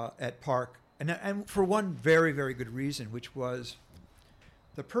at Park, and for one very, very good reason, which was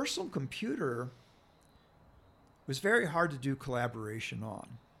the personal computer was very hard to do collaboration on.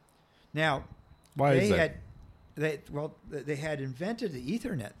 Now, why is that? They had invented the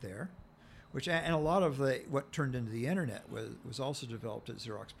Ethernet there, and a lot of what turned into the internet was also developed at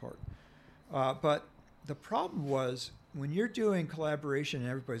Xerox PARC. But the problem was when you're doing collaboration and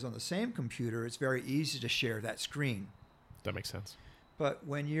everybody's on the same computer, it's very easy to share that screen. That makes sense. But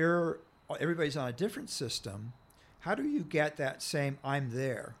when everybody's on a different system, how do you get that same "I'm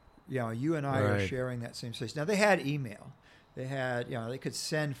there"? You and I are sharing that same space. Now they had email, they had they could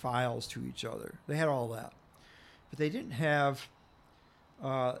send files to each other. They had all that, but they didn't have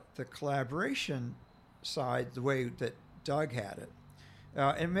the collaboration side the way that Doug had it.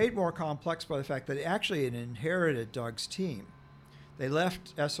 And made more complex by the fact that it actually had inherited Doug's team. They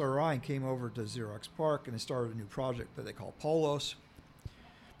left SRI and came over to Xerox PARC, and they started a new project that they call Polos.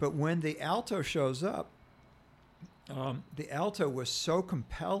 But when the Alto shows up, the Alto was so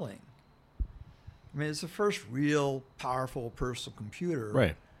compelling. I mean, it's the first real powerful personal computer.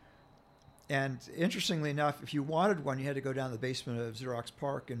 Right. And interestingly enough, if you wanted one, you had to go down to the basement of Xerox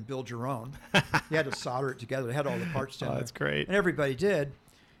PARC and build your own. You had to solder it together. It had all the parts down there. That's great. And everybody did.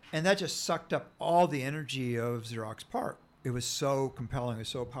 And that just sucked up all the energy of Xerox PARC. It was so compelling. It was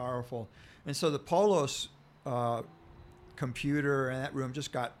so powerful. And so the Polos computer in that room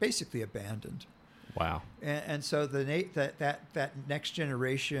just got basically abandoned. Wow. And so that next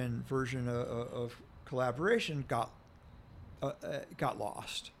generation version of collaboration got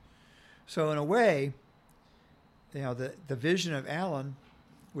lost. So in a way, the vision of Alan,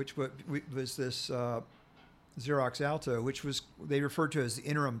 which was this Xerox Alto, which they referred to as the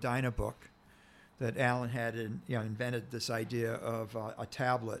interim Dynabook, that Alan had invented this idea of a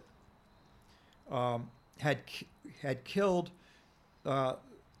tablet, had killed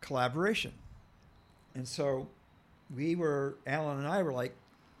collaboration. And so Alan and I were like,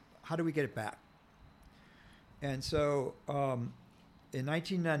 how do we get it back? And so in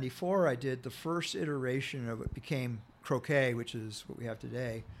 1994, I did the first iteration of what became Croquet, which is what we have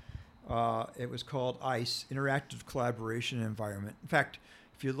today. It was called ICE, Interactive Collaboration Environment. In fact,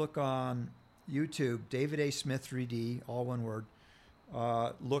 if you look on YouTube, David A. Smith 3D, all one word,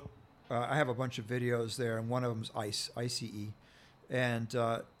 I have a bunch of videos there, and one of them is ICE, I-C-E. And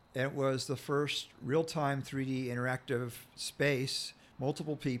it was the first real-time 3D interactive space,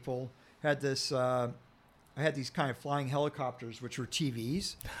 multiple people, had this... I had these kind of flying helicopters, which were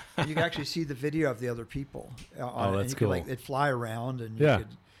TVs, and you could actually see the video of the other people. That's cool. They'd fly around, and you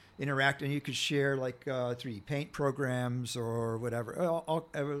could interact, and you could share 3D paint programs or whatever.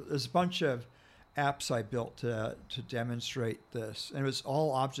 There's a bunch of apps I built to demonstrate this, and it was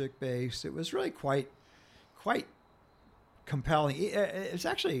all object-based. It was really quite compelling. It's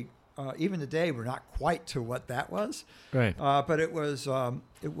actually even today we're not quite to what that was, right? But it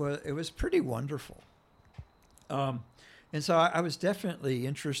was pretty wonderful. And so I was definitely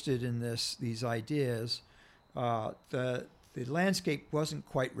interested in these ideas. The landscape wasn't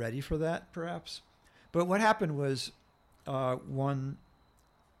quite ready for that, perhaps. But what happened was when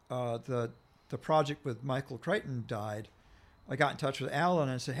the project with Michael Crichton died, I got in touch with Alan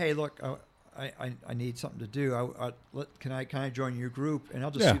and said, "Hey, look, I need something to do. Can I join your group? And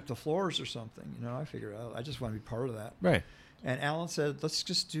I'll just sweep the floors or something." I figured I just want to be part of that. Right. And Alan said, "Let's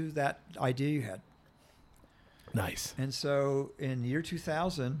just do that idea you had." Nice. And so in the year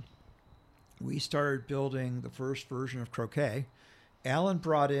 2000, we started building the first version of Croquet. Alan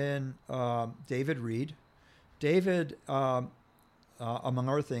brought in David Reed. David, among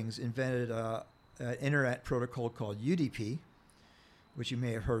other things, invented an internet protocol called UDP, which you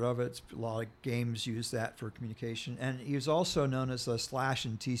may have heard of. A lot of games use that for communication. And he was also known as the Slash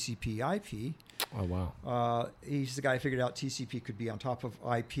and TCP IP. Oh, wow. He's the guy who figured out TCP could be on top of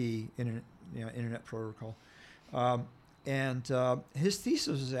IP, internet protocol. His thesis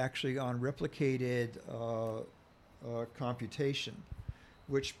was actually on replicated computation,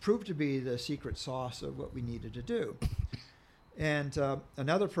 which proved to be the secret sauce of what we needed to do. And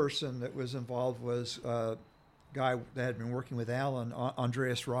another person that was involved was a guy that had been working with Alan,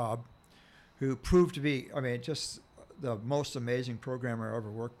 Andreas Robb, who proved to be, just the most amazing programmer I ever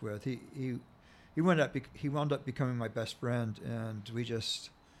worked with. He wound up becoming my best friend, and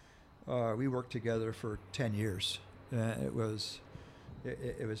we worked together for 10 years. It was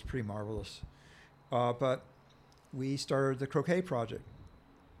pretty marvelous. But we started the Croquet project,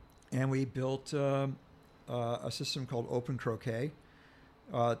 and we built a system called Open Croquet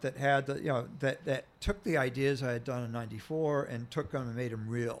that had that took the ideas I had done in '94 and took them and made them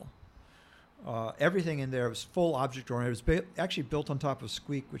real. Everything in there was full object oriented. It was actually built on top of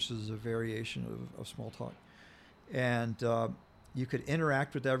Squeak, which is a variation of Smalltalk, and you could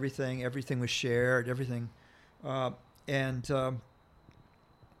interact with everything. Everything was shared. Everything,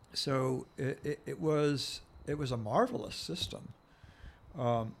 so it was a marvelous system.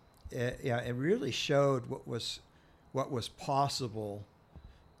 It really showed what was possible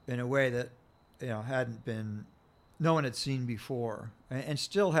in a way that hadn't been, no one had seen before, and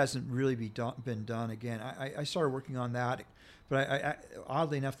still hasn't really been done again. I started working on that, but I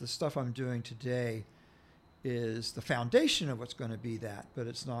oddly enough, the stuff I'm doing today is the foundation of what's going to be that, but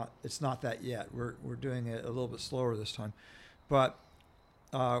it's not that yet. We're doing it a little bit slower this time, but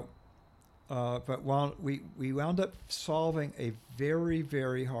while we wound up solving a very,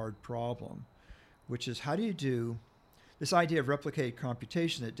 very hard problem, which is how do you do this idea of replicated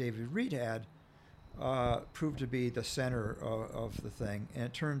computation that David Reed had, proved to be the center of the thing, and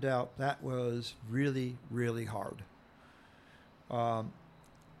it turned out that was really, really hard.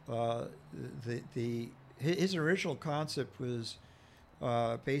 His original concept was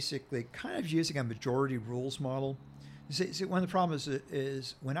basically kind of using a majority rules model. See, one of the problems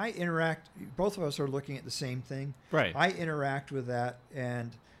is when I interact, both of us are looking at the same thing. Right. I interact with that,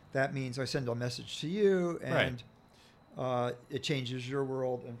 and that means I send a message to you, and it changes your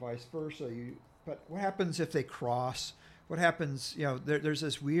world, and vice versa. But what happens if they cross? What happens? There's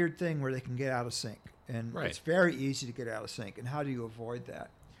this weird thing where they can get out of sync, and it's very easy to get out of sync. And how do you avoid that?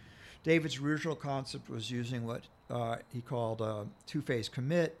 David's original concept was using what he called a two-phase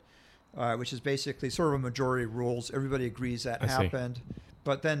commit, which is basically sort of a majority rules. Everybody agrees that happened.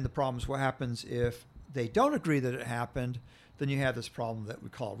 But then the problem is what happens if they don't agree that it happened. Then you have this problem that we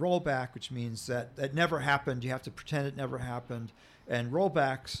call rollback, which means that it never happened. You have to pretend it never happened. And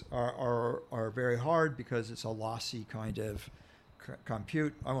rollbacks are very hard because it's a lossy kind of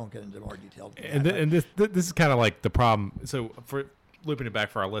compute. I won't get into more detail. And this is kind of like the problem. So for looping it back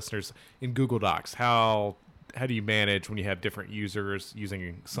for our listeners, in Google Docs, how do you manage when you have different users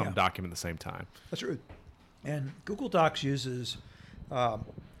using some document at the same time? That's true. And Google Docs uses a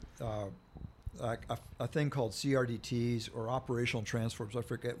thing called CRDTs or operational transforms. I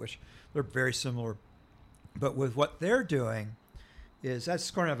forget which. They're very similar. But with what they're doing is that's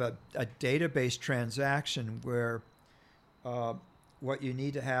kind of a database transaction where what you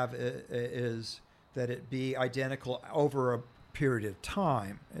need to have is that it be identical over a period of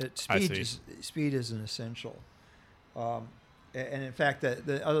time. Speed is an essential. And in fact,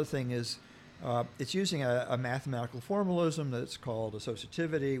 the other thing is it's using a mathematical formalism that's called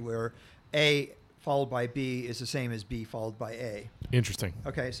associativity, where A followed by B is the same as B followed by A. Interesting.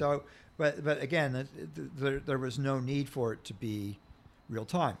 Okay, so but again, there was no need for it to be real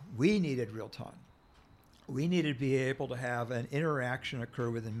time. We needed real time. We needed to be able to have an interaction occur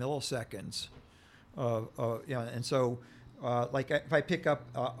within milliseconds. And so. Like if I pick up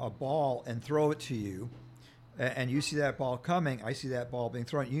a ball and throw it to you, and you see that ball coming, I see that ball being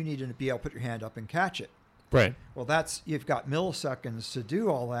thrown, you need to be able to put your hand up and catch it. Right. Well, you've got milliseconds to do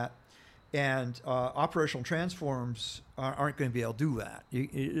all that, and operational transforms aren't going to be able to do that.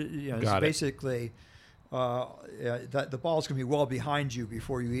 Basically, the ball's going to be well behind you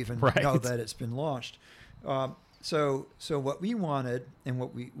before you even know that it's been launched. So what we wanted, and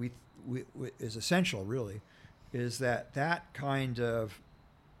what we is essential, really, is that kind of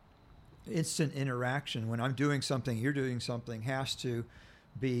instant interaction when I'm doing something, you're doing something, has to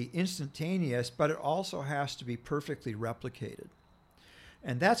be instantaneous, but it also has to be perfectly replicated.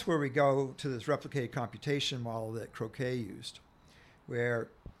 And that's where we go to this replicated computation model that Croquet used, where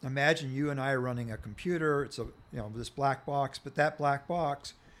imagine you and I are running a computer. It's this black box, but that black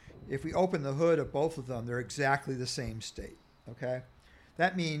box, if we open the hood of both of them, they're exactly the same state. Okay,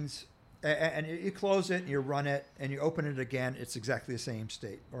 that means. And you close it and you run it and you open it again, it's exactly the same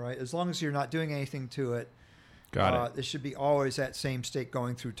state. All right, as long as you're not doing anything to it, Got it. It should be always that same state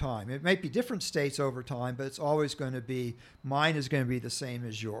going through time. It might be different states over time, but it's always going to be, mine is going to be the same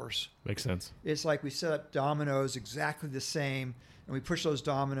as yours. Makes sense. It's like we set up dominoes exactly the same, and we push those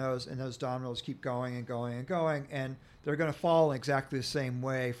dominoes, and those dominoes keep going and going and going, and they're going to fall in exactly the same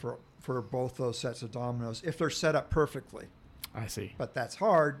way for both those sets of dominoes if they're set up perfectly. I see. But that's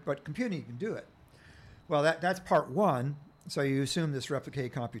hard, but computing can do it. Well, that's part one. So you assume this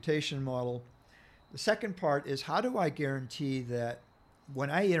replicated computation model. The second part is, how do I guarantee that when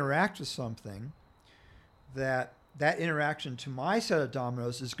I interact with something, that interaction to my set of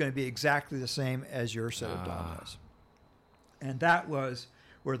dominoes is going to be exactly the same as your set of dominoes? And that was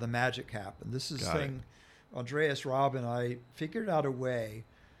where the magic happened. This is the thing, Andreas, Rob, and I figured out a way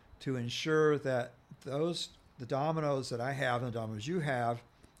to ensure that the dominoes that I have and the dominoes you have,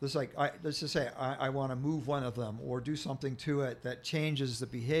 let's just say I want to move one of them or do something to it that changes the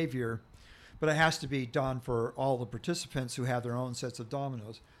behavior, but it has to be done for all the participants who have their own sets of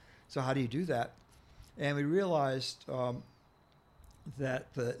dominoes. So how do you do that? And we realized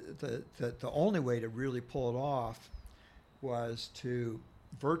that the only way to really pull it off was to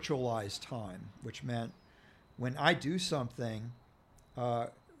virtualize time, which meant when I do something,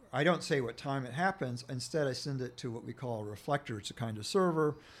 I don't say what time it happens. Instead, I send it to what we call a reflector. It's a kind of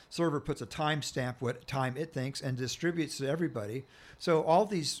server. Server puts a timestamp, what time it thinks, and distributes to everybody. So all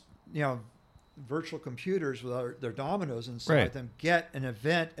these, virtual computers with their dominoes inside them get an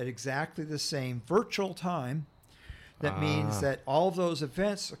event at exactly the same virtual time. That means that all of those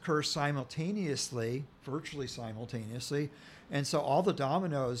events occur simultaneously, virtually simultaneously. And so all the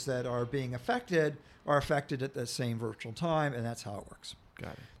dominoes that are being affected are affected at the same virtual time, and that's how it works.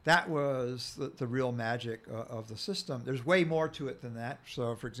 Got it. That was the real magic of the system. There's way more to it than that.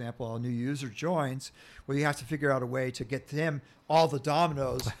 So, for example, a new user joins, well, you have to figure out a way to get to him all the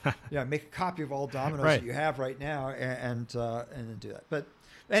dominoes, make a copy of all the dominoes that you have right now, and then do that. But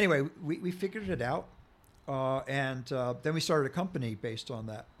anyway, we figured it out, and then we started a company based on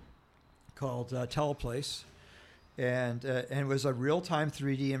that called Teleplace. And it was a real-time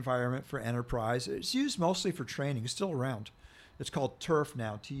 3D environment for enterprise. It's used mostly for training. It's still around. It's called TURF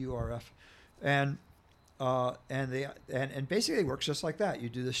now, TURF, and basically it works just like that. You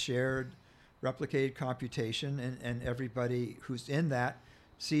do the shared, replicated computation, and everybody who's in that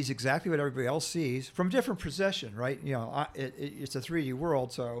sees exactly what everybody else sees from a different position, right? It's a 3D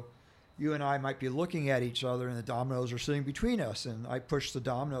world, so you and I might be looking at each other, and the dominoes are sitting between us, and I push the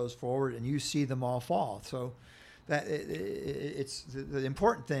dominoes forward, and you see them all fall. So that it's the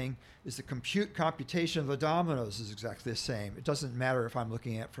important thing is the computation of the dominoes is exactly the same. It doesn't matter if I'm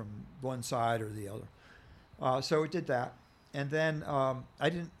looking at from one side or the other. So we did that, and then I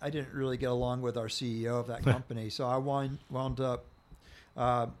didn't really get along with our CEO of that company, so I wound up.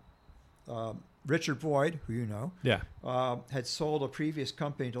 Richard Boyd, who you know, had sold a previous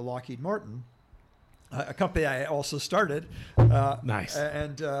company to Lockheed Martin, a company I also started. Nice.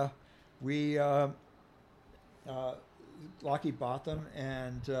 And we. Lockheed bought them,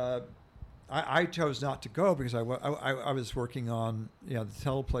 and I chose not to go because I was working on the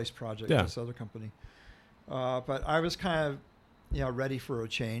Teleplace project with this other company, but I was kind of ready for a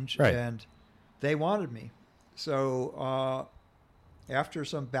change, and they wanted me. So after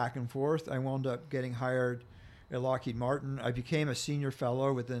some back and forth, I wound up getting hired at Lockheed Martin. I became a senior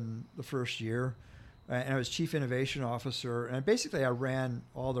fellow within the first year, and I was chief innovation officer, and basically I ran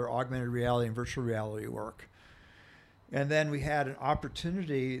all their augmented reality and virtual reality work. And then we had an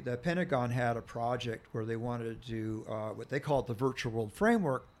opportunity, the Pentagon had a project where they wanted to do what they called the Virtual World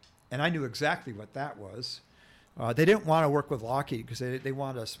Framework, and I knew exactly what that was. They didn't want to work with Lockheed because they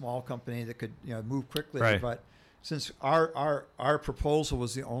wanted a small company that could move quickly. But since our proposal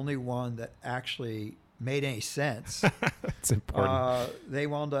was the only one that actually made any sense, that's important. they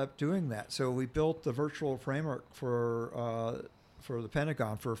wound up doing that. So we built the Virtual Framework for the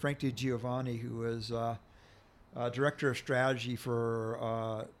Pentagon for Frank DiGiovanni, who was Director of Strategy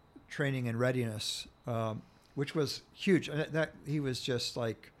for Training and Readiness, which was huge. That he was just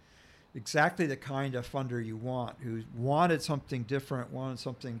like exactly the kind of funder you want, who wanted something different, wanted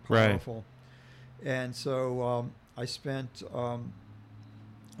something powerful. And so I spent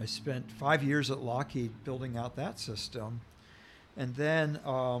 5 years at Lockheed building out that system, and then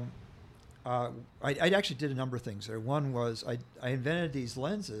I actually did a number of things there. One was I invented these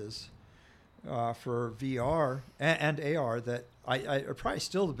lenses for VR and AR that are probably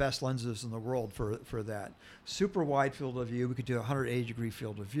still the best lenses in the world for that. Super wide field of view. We could do a 180-degree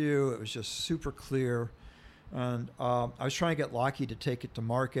field of view. It was just super clear. And I was trying to get Lockheed to take it to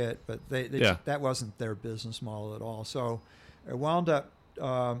market, but that wasn't their business model at all. So I wound up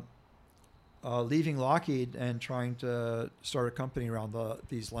leaving Lockheed and trying to start a company around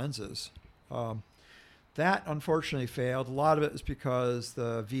these lenses. That unfortunately failed. A lot of it is because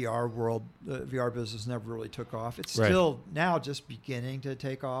the VR business never really took off. It's still now just beginning to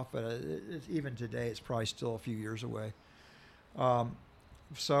take off, but even today, it's probably still a few years away.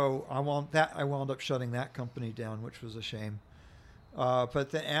 So I wound up shutting that company down, which was a shame.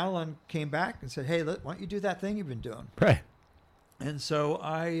 But then Alan came back and said, "Hey, why don't you do that thing you've been doing?" Right. And so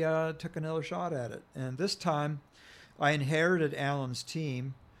I took another shot at it. And this time, I inherited Alan's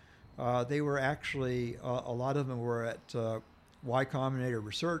team. They were actually, a lot of them were at Y Combinator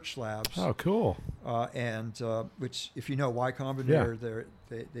Research Labs. Oh, cool. Which, if you know Y Combinator,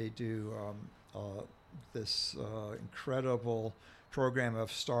 they do this incredible program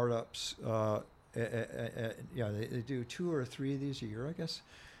of startups. They do 2 or 3 of these a year, I guess.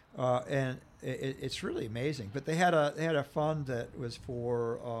 And it's really amazing. But they had a fund that was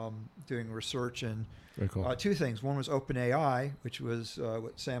for doing research in very cool. 2 things. One was OpenAI, which was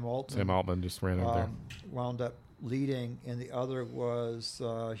what Sam Altman just ran over there. Wound up leading, and the other was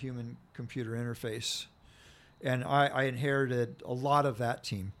human computer interface. And I inherited a lot of that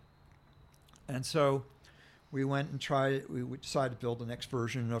team. And so we went and tried. We decided to build the next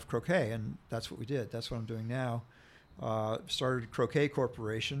version of Croquet, and that's what we did. That's what I'm doing now. Started Croquet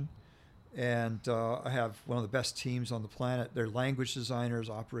Corporation, and I have one of the best teams on the planet. They're language designers,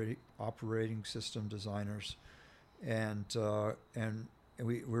 operating system designers, and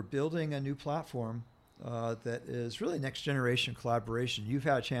we're building a new platform that is really next generation collaboration. You've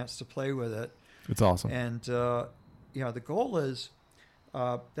had a chance to play with it. It's awesome. And the goal is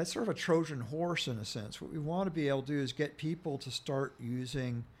that's sort of a Trojan horse in a sense. What we want to be able to do is get people to start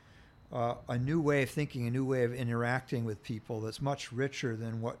using a new way of thinking, a new way of interacting with people that's much richer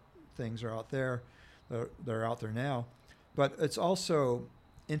than what things are out there that are out there now. But it's also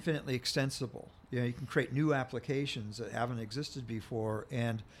infinitely extensible. You can create new applications that haven't existed before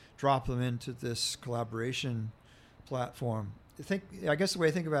and drop them into this collaboration platform. I guess the way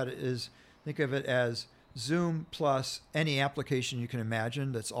I think about it is think of it as Zoom plus any application you can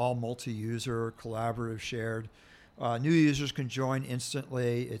imagine that's all multi-user, collaborative, shared. New users can join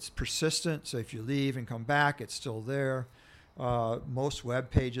instantly. It's persistent, so if you leave and come back, it's still there. Most web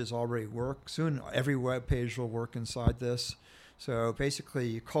pages already work. Soon, every web page will work inside this. So basically,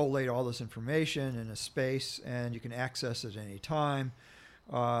 you collate all this information in a space, and you can access it at any time.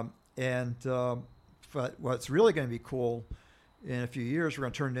 But what's really going to be cool, in a few years, we're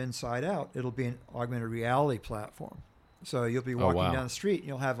going to turn it inside out. It'll be an augmented reality platform. So you'll be walking down the street, and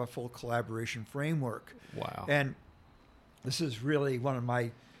you'll have a full collaboration framework. Wow. And this is really one of my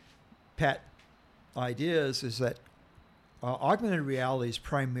pet ideas, is that augmented reality is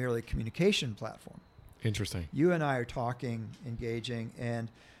primarily a communication platform. Interesting. You and I are talking, engaging, and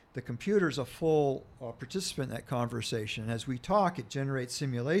the computer's a full participant in that conversation. As we talk, it generates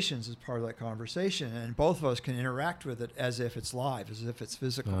simulations as part of that conversation, and both of us can interact with it as if it's live, as if it's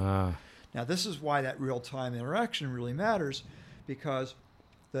physical. Now, this is why that real-time interaction really matters, because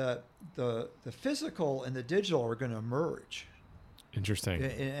the physical and the digital are going to merge. Interesting.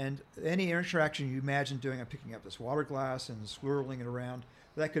 And any interaction you imagine doing, I'm picking up this water glass and swirling it around,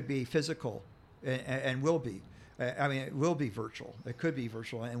 that could be physical and will be. I mean, it will be virtual. It could be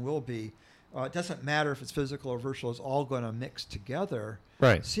virtual and will be. It doesn't matter if it's physical or virtual. It's all going to mix together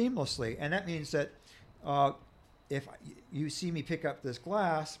seamlessly. And that means that if you see me pick up this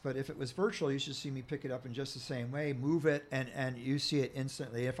glass, but if it was virtual, you should see me pick it up in just the same way, move it, and you see it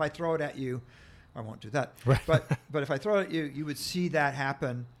instantly. If I throw it at you, I won't do that. Right. But if I throw it at you, you would see that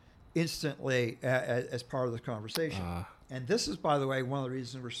happen instantly as part of the conversation. And this is, by the way, one of the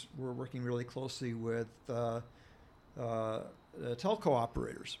reasons we're working really closely with telco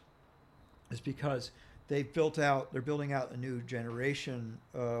operators, is because they're building out a new generation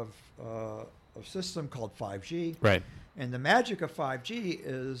of system called 5G. Right. And the magic of 5G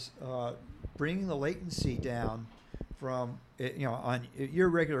is bringing the latency down from, on your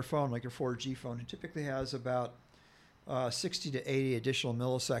regular phone, like your 4G phone, it typically has about 60 to 80 additional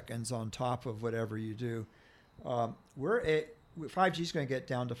milliseconds on top of whatever you do. 5G is going to get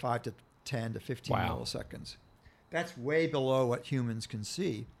down to 5 to 10 to 15 milliseconds. That's way below what humans can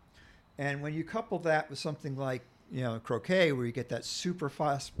see. And when you couple that with something like Croquet, where you get that super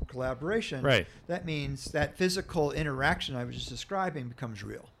fast collaboration, that means that physical interaction I was just describing becomes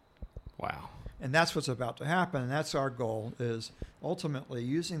real. Wow. And that's what's about to happen. And that's our goal, is ultimately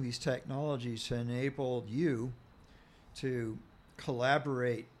using these technologies to enable you to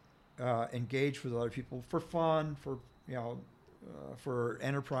collaborate, engage with other people for fun, for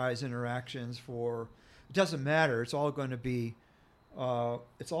enterprise interactions, it doesn't matter. It's all going to be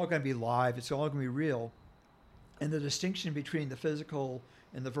It's all going to be live. It's all going to be real. And the distinction between the physical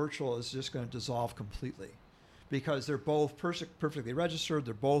and the virtual is just going to dissolve completely, because they're both perfectly registered.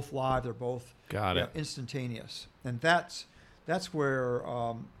 They're both live. They're both instantaneous. And that's where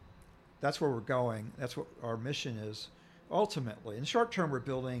we're going. That's what our mission is ultimately. In the short term, we're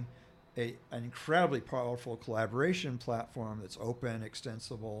building an incredibly powerful collaboration platform that's open,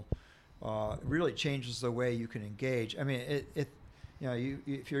 extensible. Really changes the way you can engage. I mean,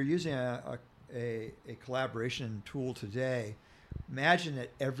 if you're using a collaboration tool today, imagine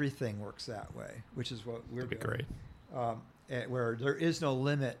that everything works that way, which is what we're doing. That'd be great. Where there is no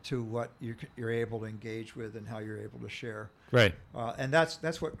limit to what you're able to engage with and how you're able to share. Right. And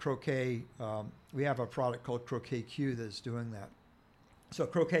that's what Croquet. We have a product called Croquet Q that's doing that. So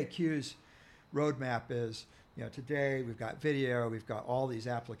Croquet Q's roadmap is, today we've got video, we've got all these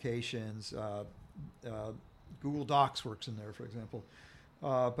applications. Google Docs works in there, for example.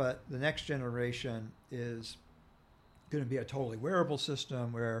 But the next generation is going to be a totally wearable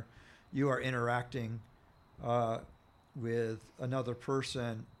system where you are interacting with another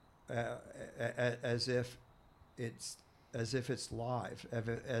person as if it's live,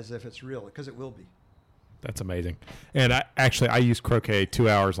 as if it's real, because it will be. That's amazing. And I used Croquet 2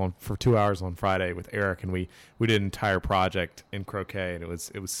 hours on Friday with Eric, and we did an entire project in Croquet, and it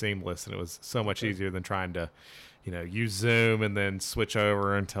was seamless, and it was so much easier than trying to, use Zoom and then switch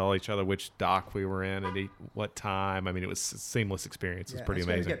over and tell each other which dock we were in and what time. I mean, it was a seamless experience. It was pretty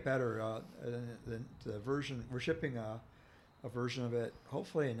amazing. It's going to get better. The version, we're shipping a version of it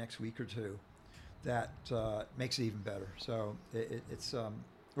hopefully in next week or two that makes it even better. So it's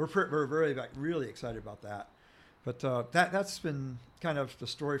we're really excited about that. But that's been kind of the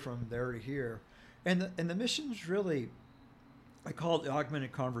story from there to here, and the mission's really, I call it the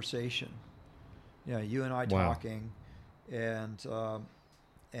augmented conversation. You and I talking, and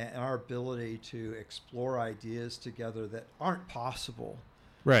our ability to explore ideas together that aren't possible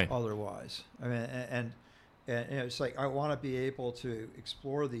otherwise. I mean, and it's like I want to be able to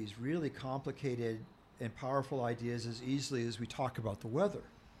explore these really complicated and powerful ideas as easily as we talk about the weather.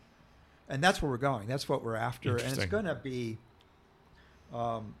 And that's where we're going. That's what we're after. And it's going to be,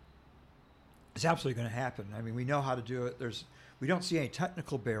 it's absolutely going to happen. I mean, we know how to do it. We don't see any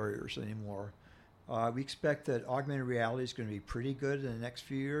technical barriers anymore. We expect that augmented reality is going to be pretty good in the next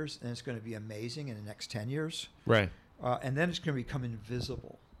few years, and it's going to be amazing in the next 10 years. Right. And then it's going to become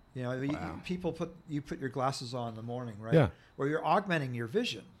invisible. Wow. People put your glasses on in the morning, right? Yeah. Where you're augmenting your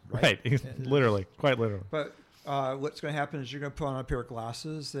vision, right? Literally, quite literally. But what's going to happen is you're going to put on a pair of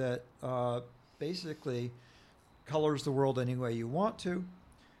glasses that basically colors the world any way you want to.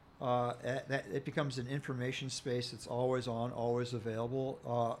 That it becomes an information space that's always on, always available,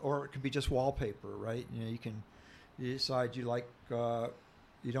 or it could be just wallpaper, right? You decide you're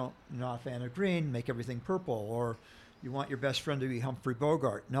not a fan of green, make everything purple, or you want your best friend to be Humphrey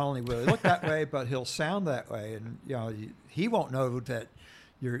Bogart. Not only will he look that way, but he'll sound that way, and he won't know that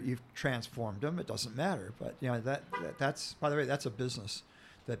you've transformed him. It doesn't matter, but that's, by the way, that's a business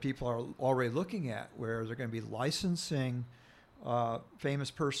that people are already looking at, where they're going to be licensing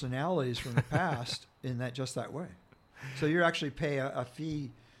famous personalities from the past in just that way. So you actually pay a fee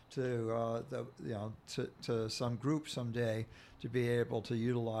to to some group someday to be able to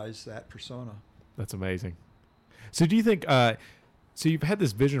utilize that persona. That's amazing. So do you think? So you've had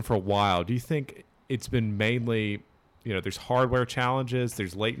this vision for a while. Do you think it's been mainly, there's hardware challenges,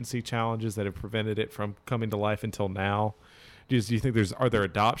 there's latency challenges that have prevented it from coming to life until now? Do you think are there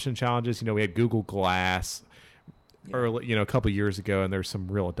adoption challenges? We had Google Glass early, a couple of years ago, and there's some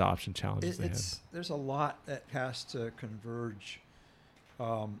real adoption challenges. There's a lot that has to converge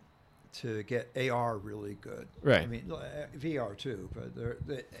to get AR really good. Right. I mean, VR too, but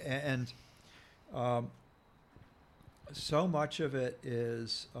so much of it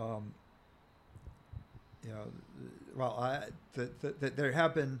is, there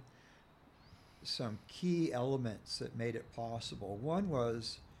have been some key elements that made it possible. One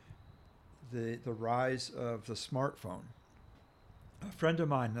was the rise of the smartphone. A friend of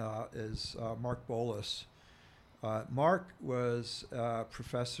mine is Mark Bolus. Mark was a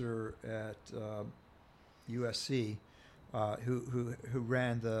professor at USC who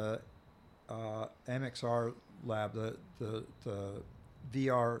ran the MXR lab, the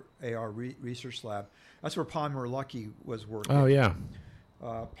VR AR research lab. That's where Palmer Luckey was working. Oh yeah.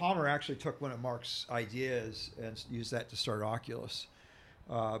 Palmer actually took one of Mark's ideas and used that to start Oculus.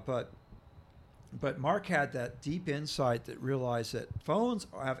 But Mark had that deep insight that realized that phones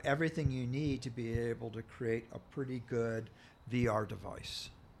have everything you need to be able to create a pretty good VR device.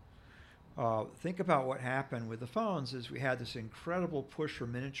 think about what happened with the phones is we had this incredible push for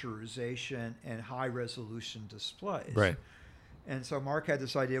miniaturization and high resolution displays. Right. And so Mark had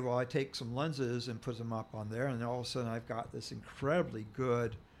this idea, well, I take some lenses and put them up on there, and then all of a sudden I've got this incredibly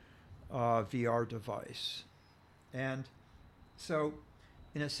good VR device. And so,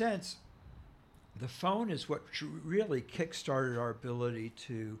 in a sense, the phone is what really kickstarted our ability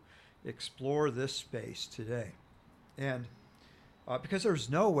to explore this space today. And because there's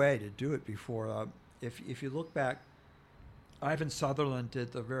no way to do it before. If you look back, Ivan Sutherland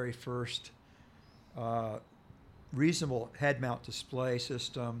did the very first reasonable head-mount display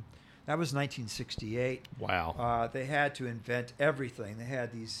system. That was 1968. Wow. They had to invent everything. They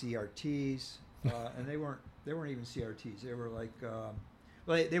had these CRTs, and they weren't even CRTs. They were like,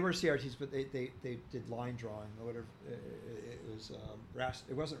 well, they were CRTs, but they did line drawing or whatever. It was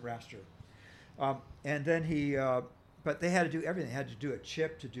it wasn't raster. And then but they had to do everything. They had to do a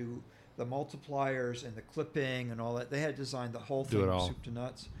chip to do the multipliers and the clipping and all that. They had to design the whole thing from soup to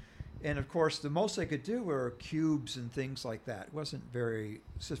nuts. And of course, the most they could do were cubes and things like that. It wasn't very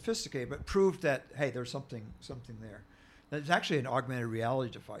sophisticated, but proved that, hey, there's something there. And it's actually an augmented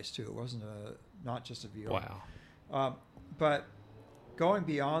reality device too. It wasn't not just a VR. Wow. But going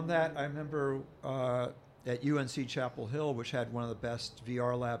beyond that, I remember at UNC Chapel Hill, which had one of the best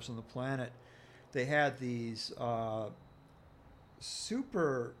VR labs on the planet, they had these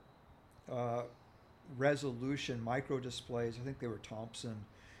super resolution micro displays. I think they were Thompson,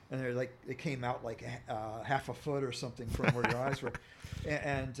 and they came out like half a foot or something from where your eyes were,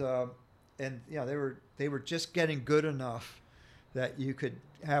 and yeah, they were just getting good enough that you could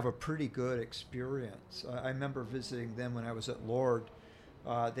have a pretty good experience. I remember visiting them when I was at Lord.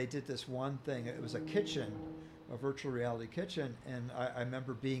 They did this one thing. It was a kitchen, a virtual reality kitchen, and I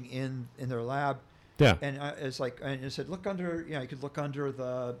remember being in their lab. Yeah. And it's like, and it said, look under, you could look under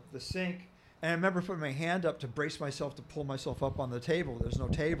the sink. And I remember putting my hand up to brace myself to pull myself up on the table. There's no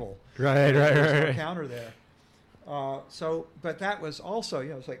table. Right. There's no counter there. But that was also,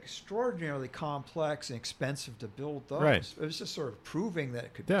 it was like extraordinarily complex and expensive to build those. Right. It was just sort of proving that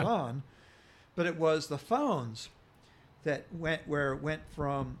it could be done. But it was the phones that went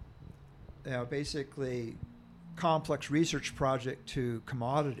from basically complex research project to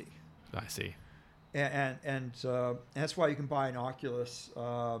commodity. I see. And that's why you can buy an Oculus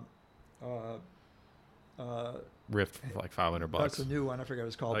Rift for like $500. That's a new one. I forget what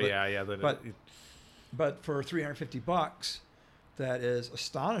it's called. Oh, yeah. But for $350, that is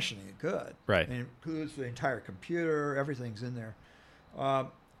astonishingly good. Right. It includes the entire computer. Everything's in there.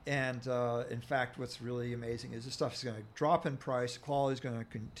 In fact, what's really amazing is this stuff is going to drop in price. Quality is going to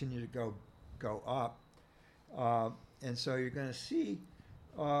continue to go up. And so you're going to see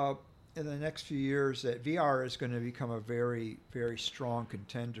in the next few years that VR is going to become a very, very strong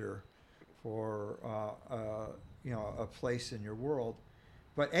contender for a place in your world.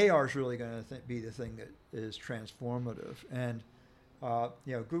 But AR is really going to be the thing that is transformative. And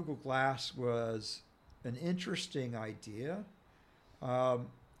Google Glass was an interesting idea. I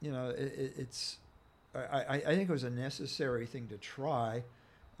think it was a necessary thing to try.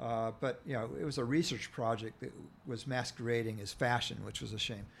 But it was a research project that was masquerading as fashion, which was a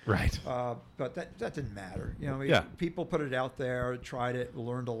shame. Right. But that didn't matter. People put it out there, tried it,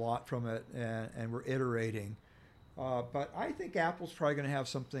 learned a lot from it, and were iterating. But I think Apple's probably going to have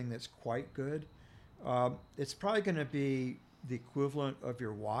something that's quite good. It's probably going to be the equivalent of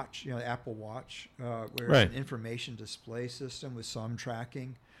your watch, the Apple Watch, where it's an information display system with some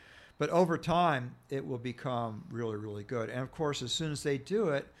tracking. But over time, it will become really, really good. And of course, as soon as they do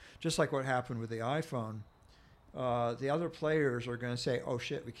it, just like what happened with the iPhone, the other players are going to say, "Oh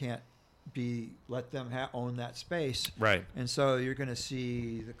shit, we can't let them own that space." Right. And so you're going to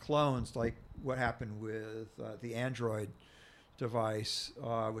see the clones, like what happened with the Android device,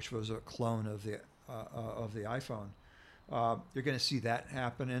 which was a clone of the iPhone. You're going to see that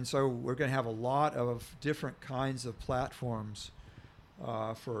happen, and so we're going to have a lot of different kinds of platforms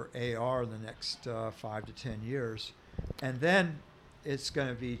for AR in the next 5 to 10 years. And then it's going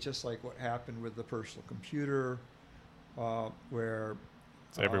to be just like what happened with the personal computer, where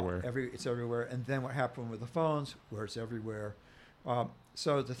it's everywhere. It's everywhere. And then what happened with the phones, where it's everywhere.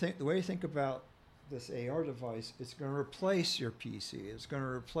 So the way you think about this AR device, it's going to replace your PC. It's going to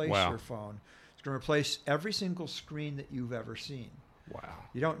replace your phone. It's going to replace every single screen that you've ever seen. Wow.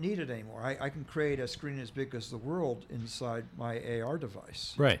 You don't need it anymore. I can create a screen as big as the world inside my AR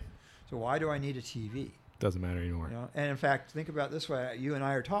device. Right. So why do I need a TV? Doesn't matter anymore. And in fact, think about it this way. You and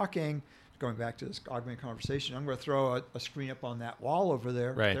I are talking, going back to this augmented conversation. I'm going to throw a screen up on that wall over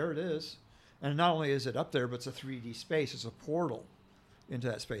there. Right. There it is. And not only is it up there, but it's a 3D space. It's a portal. into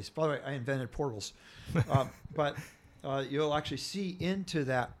that space. By the way, I invented portals, but you'll actually see into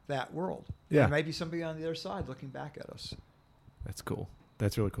that world. Yeah. There may be somebody on the other side looking back at us. That's cool.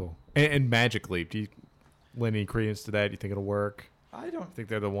 That's really cool. And Magic Leap, do you lend any credence to that? Do you think it'll work? I don't think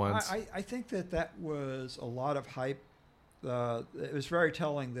they're the ones. I think that was a lot of hype. It was very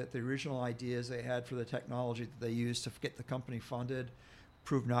telling that the original ideas they had for the technology that they used to get the company funded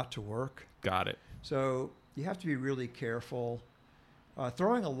proved not to work. Got it. So you have to be really careful.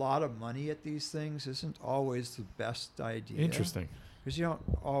 Throwing a lot of money at these things isn't always the best idea. Interesting. Because you don't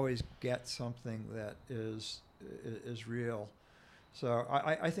always get something that is real. So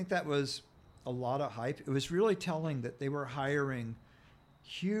I think that was a lot of hype. It was really telling that they were hiring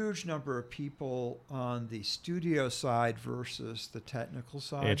huge number of people on the studio side versus the technical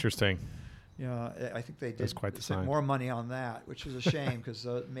side. Interesting. I think they did quite the spend sign. more money on that, which is a shame because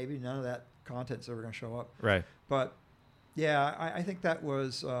maybe none of that content's ever going to show up. Right. But yeah, I think that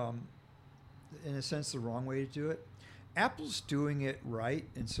was, in a sense, the wrong way to do it. Apple's doing it right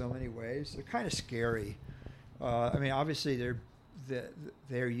in so many ways. They're kind of scary. I mean, obviously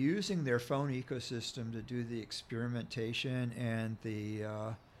they're using their phone ecosystem to do the experimentation and the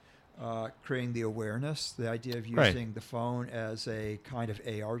creating the awareness. The idea of using the phone as a kind of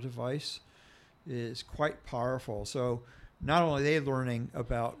AR device is quite powerful. So not only are they learning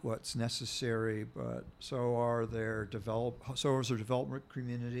about what's necessary, but so is their development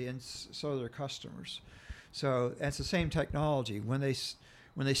community, and so are their customers. So it's the same technology. When they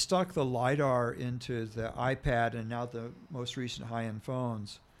stuck the LiDAR into the iPad and now the most recent high-end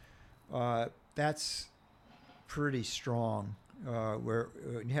phones, that's pretty strong. Where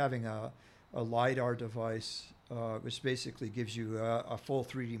having a LiDAR device, which basically gives you a full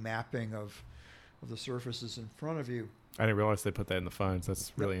 3D mapping of the surfaces in front of you. I didn't realize they put that in the phones.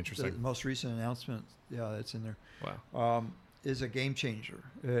 That's really interesting. The most recent announcement, it's in there. Wow. Is a game changer.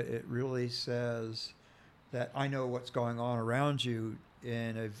 It really says that I know what's going on around you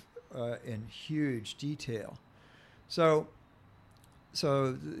in huge detail. So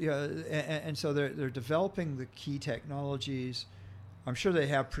and so they're developing the key technologies. I'm sure they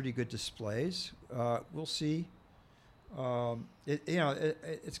have pretty good displays. We'll see.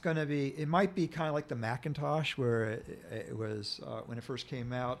 It's going to be. It might be kind of like the Macintosh, where it was when it first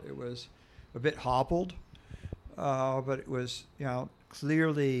came out. It was a bit hobbled, but it was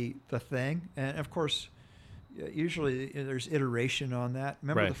clearly the thing. And of course, usually there's iteration on that.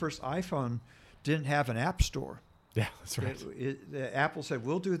 Remember, the first iPhone didn't have an app store. Yeah, that's right. Apple said,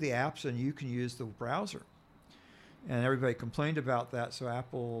 we'll do the apps and you can use the browser. And everybody complained about that, so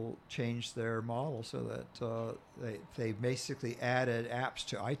Apple changed their model so that they basically added apps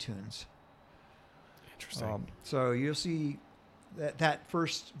to iTunes. Interesting. So you'll see that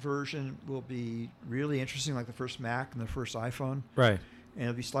first version will be really interesting, like the first Mac and the first iPhone. Right. And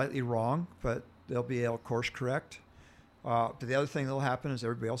it'll be slightly wrong, but they'll be able to course correct. But the other thing that'll happen is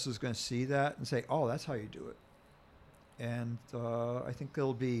everybody else is going to see that and say, oh, that's how you do it. And I think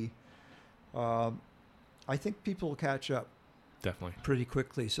there'll be... I think people will catch up definitely pretty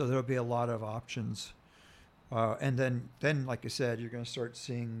quickly. So there'll be a lot of options. And then, like I said, you're going to start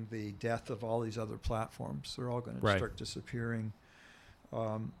seeing the death of all these other platforms. They're all going to start disappearing.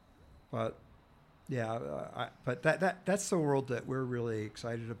 But yeah, but that's the world that we're really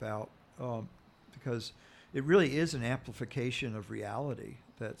excited about because it really is an amplification of reality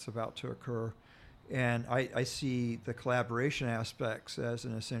that's about to occur. And I see the collaboration aspects as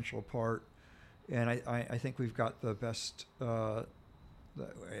an essential part. And I think we've got the best, in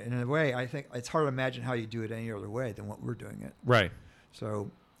a way, I think it's hard to imagine how you do it any other way than what we're doing it. Right.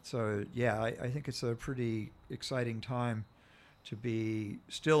 So yeah, I think it's a pretty exciting time to be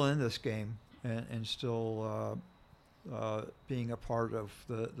still in this game and still being a part of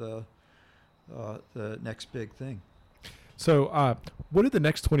the next big thing. So what do the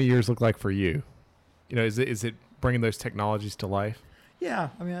next 20 years look like for you? Is it bringing those technologies to life? Yeah,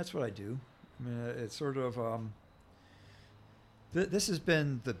 I mean, that's what I do. I mean, it's sort of, this has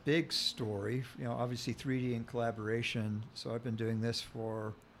been the big story, obviously 3D and collaboration. So I've been doing this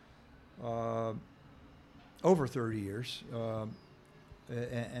for over 30 years.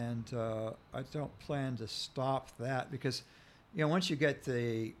 And I don't plan to stop that because, once you get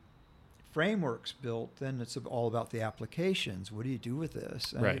the frameworks built, then it's all about the applications. What do you do with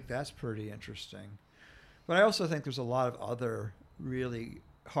this? And I think that's pretty interesting. But I also think there's a lot of other really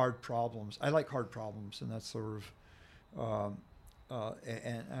hard problems. I like hard problems, and that's sort of,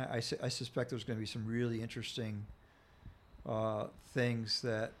 and I suspect there's going to be some really interesting things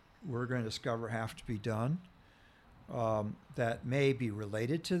that we're going to discover have to be done. that may be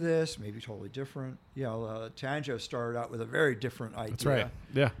related to this, maybe totally different. Tanjo started out with a very different idea. That's right.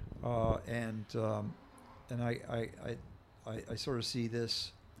 Yeah. And I sort of see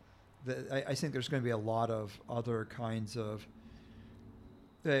this. I think there's going to be a lot of other kinds of.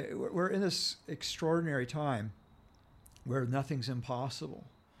 We're in this extraordinary time where nothing's impossible.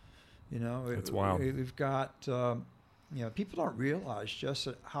 That's wild. We've got. People don't realize just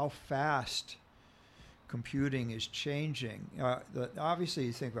how fast computing is changing. Obviously,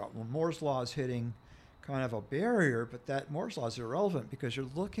 you think about Moore's law is hitting kind of a barrier, but that Moore's law is irrelevant because you're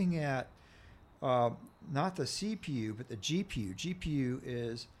looking at not the CPU, but the GPU. GPU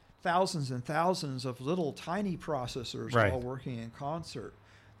is thousands and thousands of little tiny processors right. all working in concert.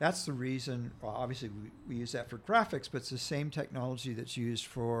 That's the reason, obviously, we use that for graphics, but it's the same technology that's used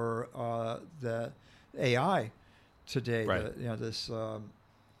for the AI today. Right. This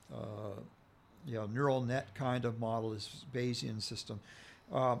neural net kind of model is Bayesian system.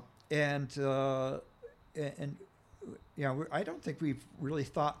 I don't think we've really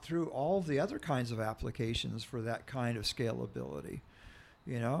thought through all of the other kinds of applications for that kind of scalability.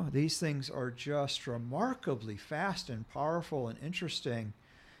 These things are just remarkably fast and powerful and interesting,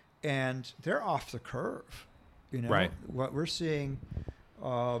 and they're off the curve. Right. What we're seeing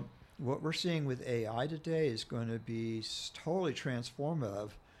with AI today is going to be totally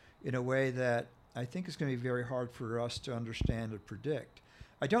transformative in a way that I think is going to be very hard for us to understand or predict.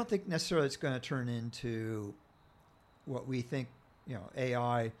 I don't think necessarily it's going to turn into what we think,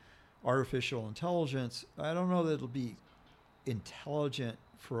 AI, artificial intelligence. I don't know that it'll be intelligent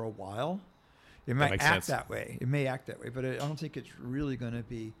for a while. It might act that way. It may act that way, but I don't think it's really going to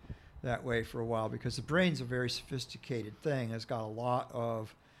be that way for a while because the brain's a very sophisticated thing. It's got a lot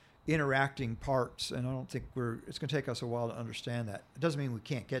of interacting parts, and I don't think it's going to take us a while to understand that. It doesn't mean we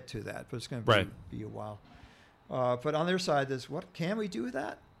can't get to that, but it's going to be a while. But on their side, what can we do with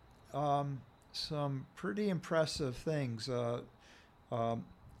that? Some pretty impressive things that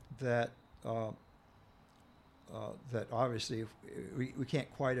obviously we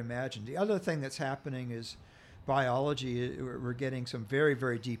can't quite imagine. The other thing that's happening is biology. We're getting some very,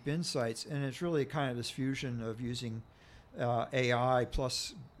 very deep insights, and it's really kind of this fusion of using AI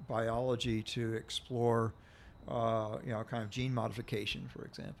plus biology to explore, kind of gene modification, for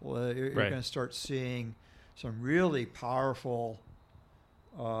example. You're going to start seeing some really powerful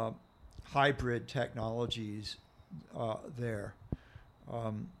hybrid technologies there.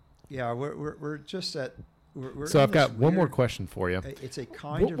 We're just at. So I've got one more question for you. It's a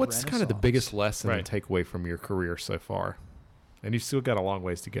kind of what's kind of the biggest lesson Right. and takeaway from your career so far? And you've still got a long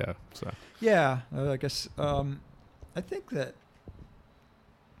ways to go. So I guess I think that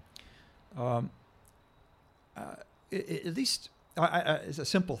at least it's a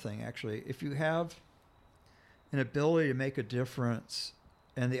simple thing, actually. If you have an ability to make a difference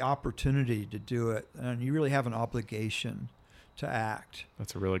and the opportunity to do it, and you really have an obligation to act.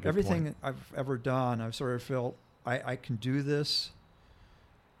 that's a really good Everything point. I've ever done, I've sort of felt I can do this,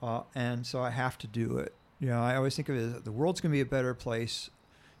 and so I have to do it. I always think of it as the world's going to be a better place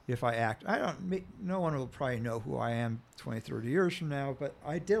if I act. No one will probably know who I am 20, 30 years from now, but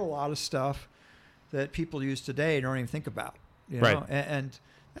I did a lot of stuff that people use today and don't even think about. Right. And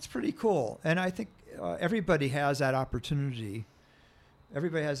that's pretty cool. And I think everybody has that opportunity.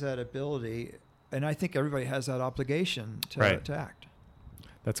 Everybody has that ability. And I think everybody has that obligation to act.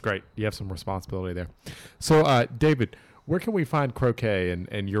 That's great. You have some responsibility there. So, David, where can we find Croquet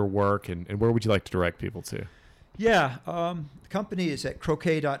and your work, and where would you like to direct people to? Yeah, the company is at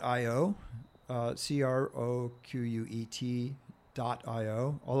croquet.io,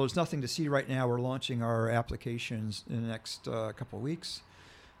 CROQUET.io. Although there's nothing to see right now, we're launching our applications in the next couple of weeks.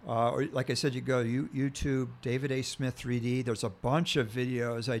 Or like I said, you go to YouTube, David A. Smith 3D. There's a bunch of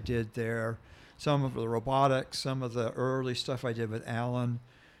videos I did there. Some of the robotics, some of the early stuff I did with Alan.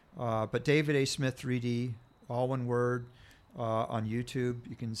 But David A. Smith 3D, all one word, on YouTube.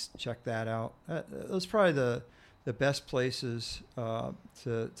 You can check that out. Those are probably the best places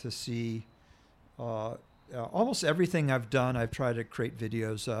to see almost everything I've done. I've tried to create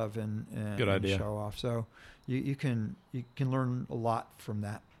videos of and Good idea. show off. So you can learn a lot from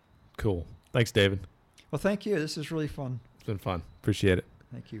that. Cool. Thanks, David. Well, thank you. This is really fun. It's been fun. Appreciate it.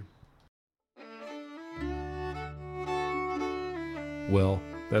 Thank you. Well,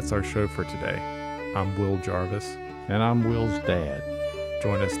 that's our show for today. I'm Will Jarvis. And I'm Will's dad.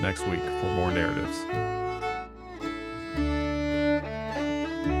 Join us next week for more narratives.